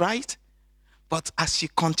are not right. But as you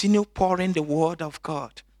continue pouring the word of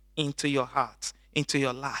God into your heart, into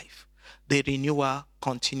your life, the renewal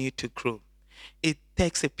continue to grow. It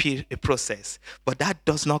takes a process, but that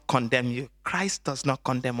does not condemn you. Christ does not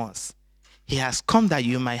condemn us. He has come that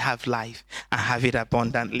you might have life and have it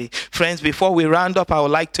abundantly. Friends, before we round up, I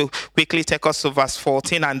would like to quickly take us to verse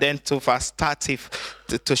 14 and then to verse 30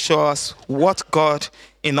 to show us what God,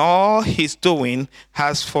 in all he's doing,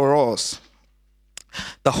 has for us.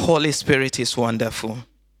 The Holy Spirit is wonderful.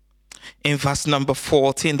 In verse number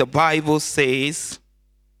 14, the Bible says,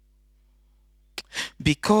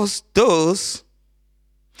 because those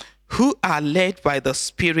who are led by the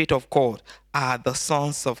Spirit of God are the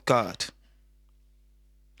sons of God.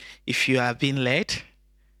 If you are being led,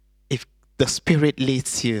 if the Spirit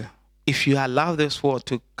leads you, if you allow this word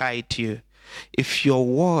to guide you, if your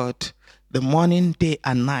word, the morning, day,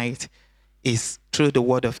 and night, is through the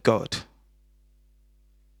word of God,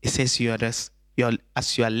 it says as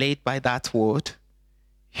you are led by that word,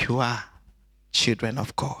 you are children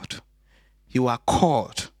of God. You are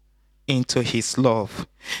called into his love.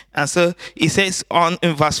 And so it says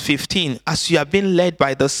in verse 15, as you have been led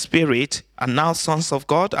by the Spirit, and now sons of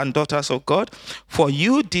God and daughters of God, for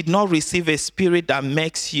you did not receive a spirit that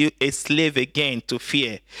makes you a slave again to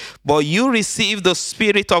fear, but you received the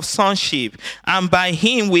spirit of sonship, and by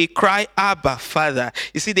him we cry, Abba, Father.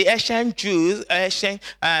 You see, the ancient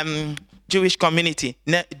Jewish community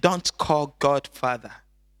don't call God Father.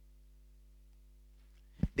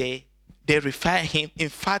 They refer him. In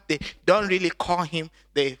fact, they don't really call him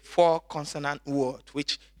the four consonant word,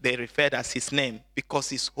 which they referred as his name, because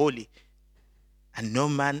he's holy. And no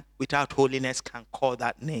man without holiness can call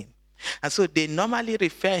that name. And so they normally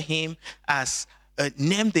refer him as a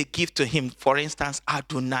name they give to him. For instance,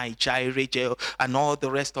 Adonai, Jireh, and all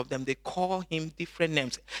the rest of them. They call him different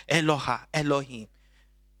names. Eloha, Elohim,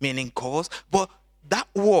 meaning God. But that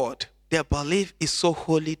word, their belief is so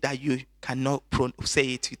holy that you cannot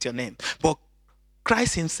say it with your name. But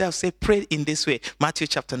Christ himself said, pray in this way. Matthew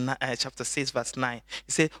chapter 6, verse 9.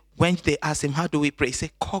 He said, when they asked him, how do we pray? He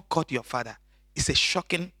said, call God your Father. It's a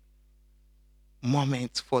shocking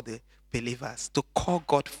moment for the believers to call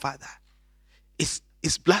God Father.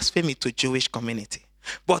 It's blasphemy to Jewish community.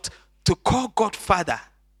 But to call God Father,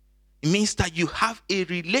 it means that you have a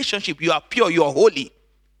relationship. You are pure, you are holy.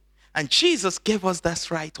 And Jesus gave us that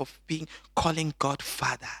right of calling God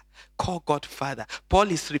Father. Call God Father.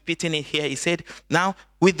 Paul is repeating it here. He said, now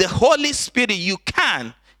with the Holy Spirit you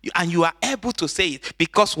can, and you are able to say it.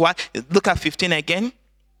 Because what? Look at 15 again.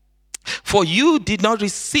 For you did not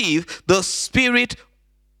receive the spirit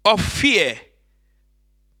of fear.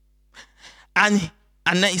 And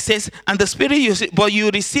then he says, and the spirit but you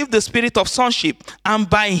received the spirit of sonship, and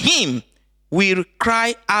by him we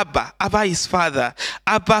cry, Abba. Abba is Father.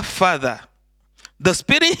 Abba, Father. The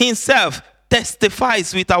Spirit himself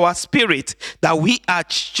testifies with our spirit that we are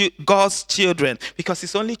God's children, because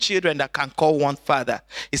it's only children that can call one father.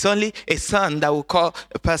 It's only a son that will call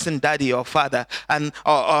a person daddy or father, and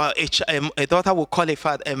or a daughter will call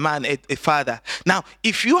a man a father. Now,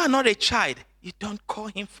 if you are not a child, you don't call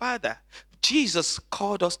him father. Jesus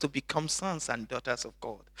called us to become sons and daughters of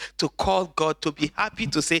God, to call God, to be happy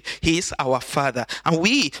to say he is our Father. And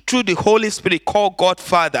we, through the Holy Spirit, call God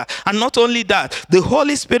Father. And not only that, the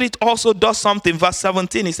Holy Spirit also does something. Verse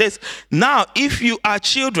 17, he says, now if you are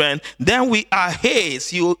children, then we are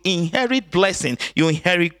heirs. You inherit blessing, you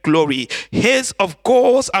inherit glory. Heirs of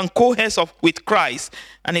God and co-heirs with Christ.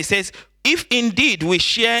 And he says, if indeed we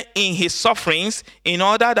share in his sufferings, in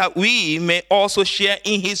order that we may also share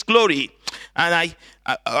in his glory. And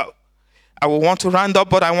I will want to round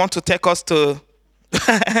up, but I want to take us to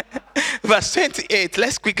verse 28.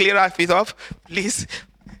 Let's quickly wrap it up, please.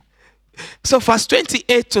 So verse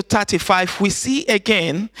 28 to 35, we see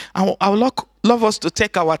again, I would love us to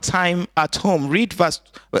take our time at home. Read verse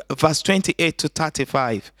 28 to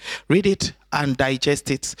 35. Read it and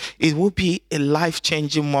digest it. It will be a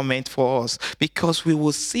life-changing moment for us, because we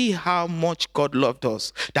will see how much God loved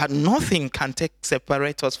us, that nothing can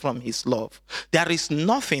separate us from his love. There is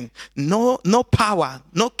nothing, no power,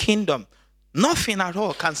 no kingdom, nothing at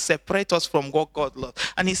all can separate us from what God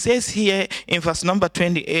loves. And he says here in verse number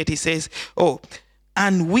 28, he says,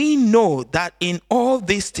 and we know that in all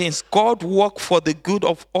these things God works for the good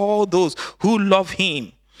of all those who love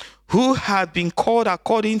him, who have been called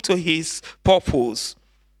according to his purpose.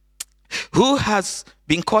 Who has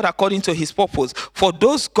been called according to his purpose. For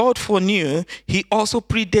those God foreknew, he also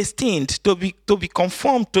predestined to be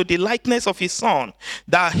conformed to the likeness of his Son,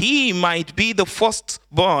 that he might be the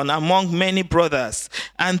firstborn among many brothers.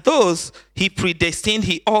 And those he predestined,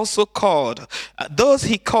 he also called. Those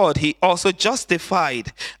he called, he also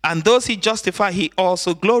justified. And those he justified, he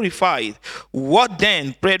also glorified. What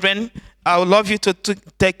then, brethren? I would love you to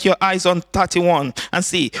take your eyes on 31 and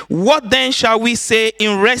see. What then shall we say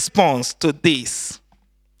in response to this?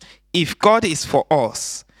 If God is for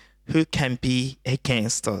us, who can be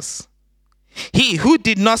against us? He who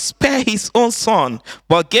did not spare his own Son,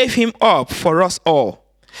 but gave him up for us all,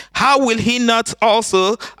 how will he not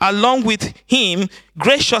also, along with him,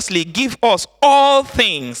 graciously give us all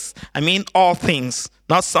things? I mean all things,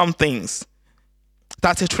 not some things.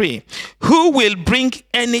 33. Who will bring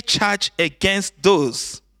any charge against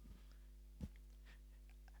those?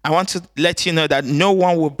 I want to let you know that no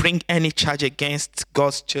one will bring any charge against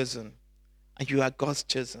God's chosen. And you are God's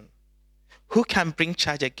chosen. Who can bring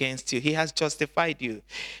charge against you? He has justified you.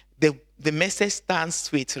 The message stands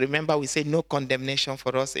sweet. Remember, we say no condemnation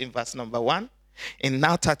for us in verse number 1. In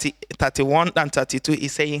now 31 and 32,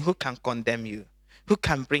 he's saying, who can condemn you? Who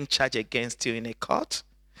can bring charge against you in a court?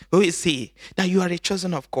 Who is he? That you are a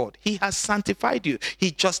chosen of God. He has sanctified you. He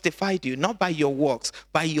justified you, not by your works,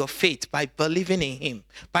 by your faith, by believing in him,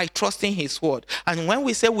 by trusting his word. And when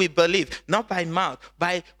we say we believe, not by mouth,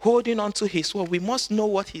 by holding on to his word, we must know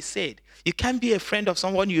what he said. You can't be a friend of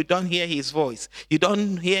someone you don't hear his voice. You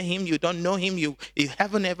don't hear him, you don't know him, you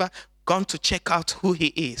haven't ever gone to check out who he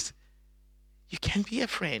is. You can be a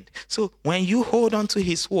friend. So when you hold on to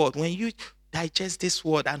his word, when you digest this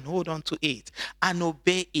word and hold on to it and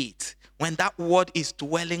obey it, when that word is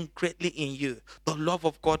dwelling greatly in you, the love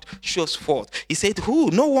of God shows forth. He said,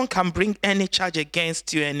 no one can bring any charge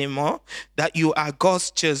against you anymore, that you are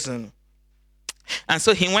God's chosen. And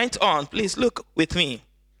so he went on. Please look with me.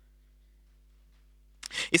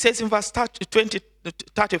 It says in verse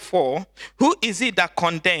 34, who is it that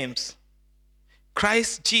condemns?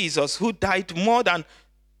 Christ Jesus, who died more than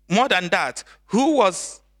that, who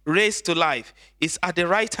was raised to life, is at the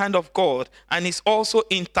right hand of God and is also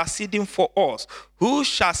interceding for us. Who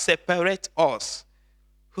shall separate us?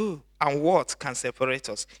 Who and what can separate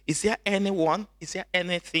us? Is there anyone? Is there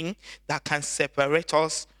anything that can separate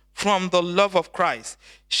us from the love of Christ?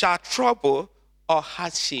 Shall trouble or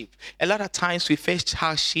hardship? A lot of times we face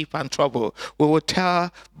hardship and trouble. We will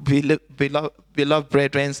tell beloved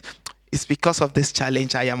brethren, it's because of this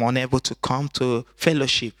challenge I am unable to come to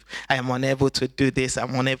fellowship. I am unable to do this.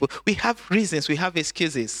 I'm unable. We have reasons. We have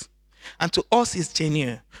excuses. And to us, it's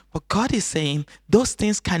genuine. But God is saying those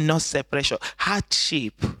things cannot separate you.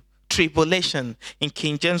 Hardship, tribulation. In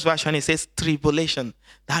King James Version, it says tribulation.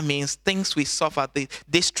 That means things we suffer, the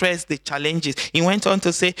distress, the challenges. He went on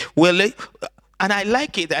to say, and I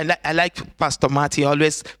like it. I like Pastor Marty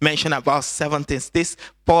always mention about 7 things. This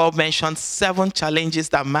Paul mentioned 7 challenges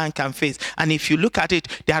that man can face. And if you look at it,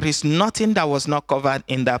 there is nothing that was not covered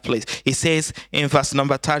in that place. He says in verse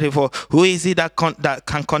number 34, who is it that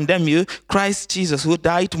can condemn you? Christ Jesus, who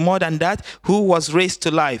died, more than that, who was raised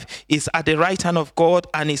to life, is at the right hand of God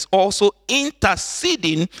and is also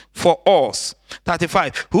interceding for us.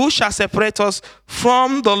 35, who shall separate us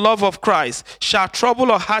from the love of Christ? Shall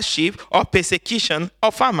trouble or hardship or persecution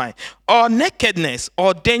or famine or nakedness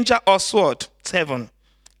or danger or sword? 7,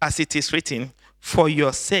 as it is written, for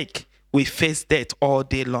your sake we face death all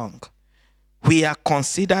day long. We are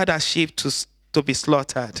considered as sheep to be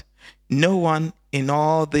slaughtered. No one in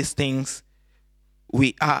all these things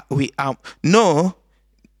in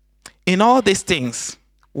all these things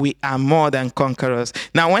we are more than conquerors.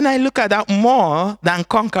 Now, when I look at that more than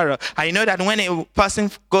conqueror, I know that when a person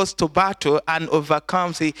goes to battle and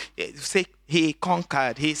overcomes, he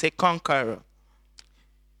conquered. He's a conqueror.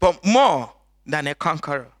 But more than a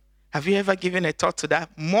conqueror. Have you ever given a thought to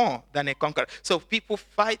that? More than a conqueror. So people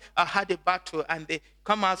fight or had a battle and they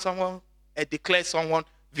come out, someone declare someone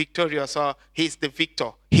victorious, or he's the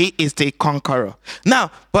victor. He is the conqueror. Now,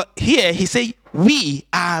 but here he say, we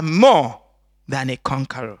are more than a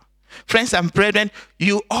conqueror. Friends and brethren,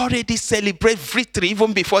 you already celebrate victory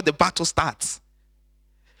even before the battle starts.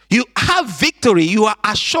 You have victory. You are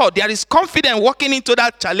assured. There is confidence walking into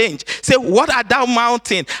that challenge. Say, what are thou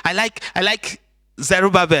mountain? I like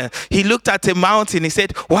Zerubbabel. He looked at a mountain. He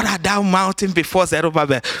said, what are thou mountain before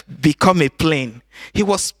Zerubbabel? Become a plain. He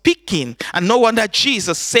was speaking, and no wonder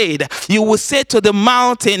Jesus said, you will say to the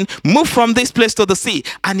mountain, move from this place to the sea,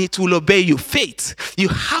 and it will obey you. Faith. You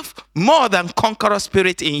have more than conqueror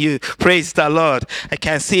spirit in you. Praise the Lord. I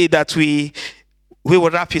can see that we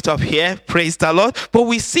will wrap it up here. Praise the Lord. But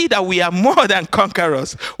we see that we are more than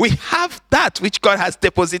conquerors. We have that which God has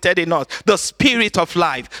deposited in us, the spirit of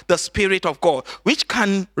life, the spirit of God, which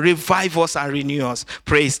can revive us and renew us.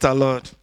 Praise the Lord.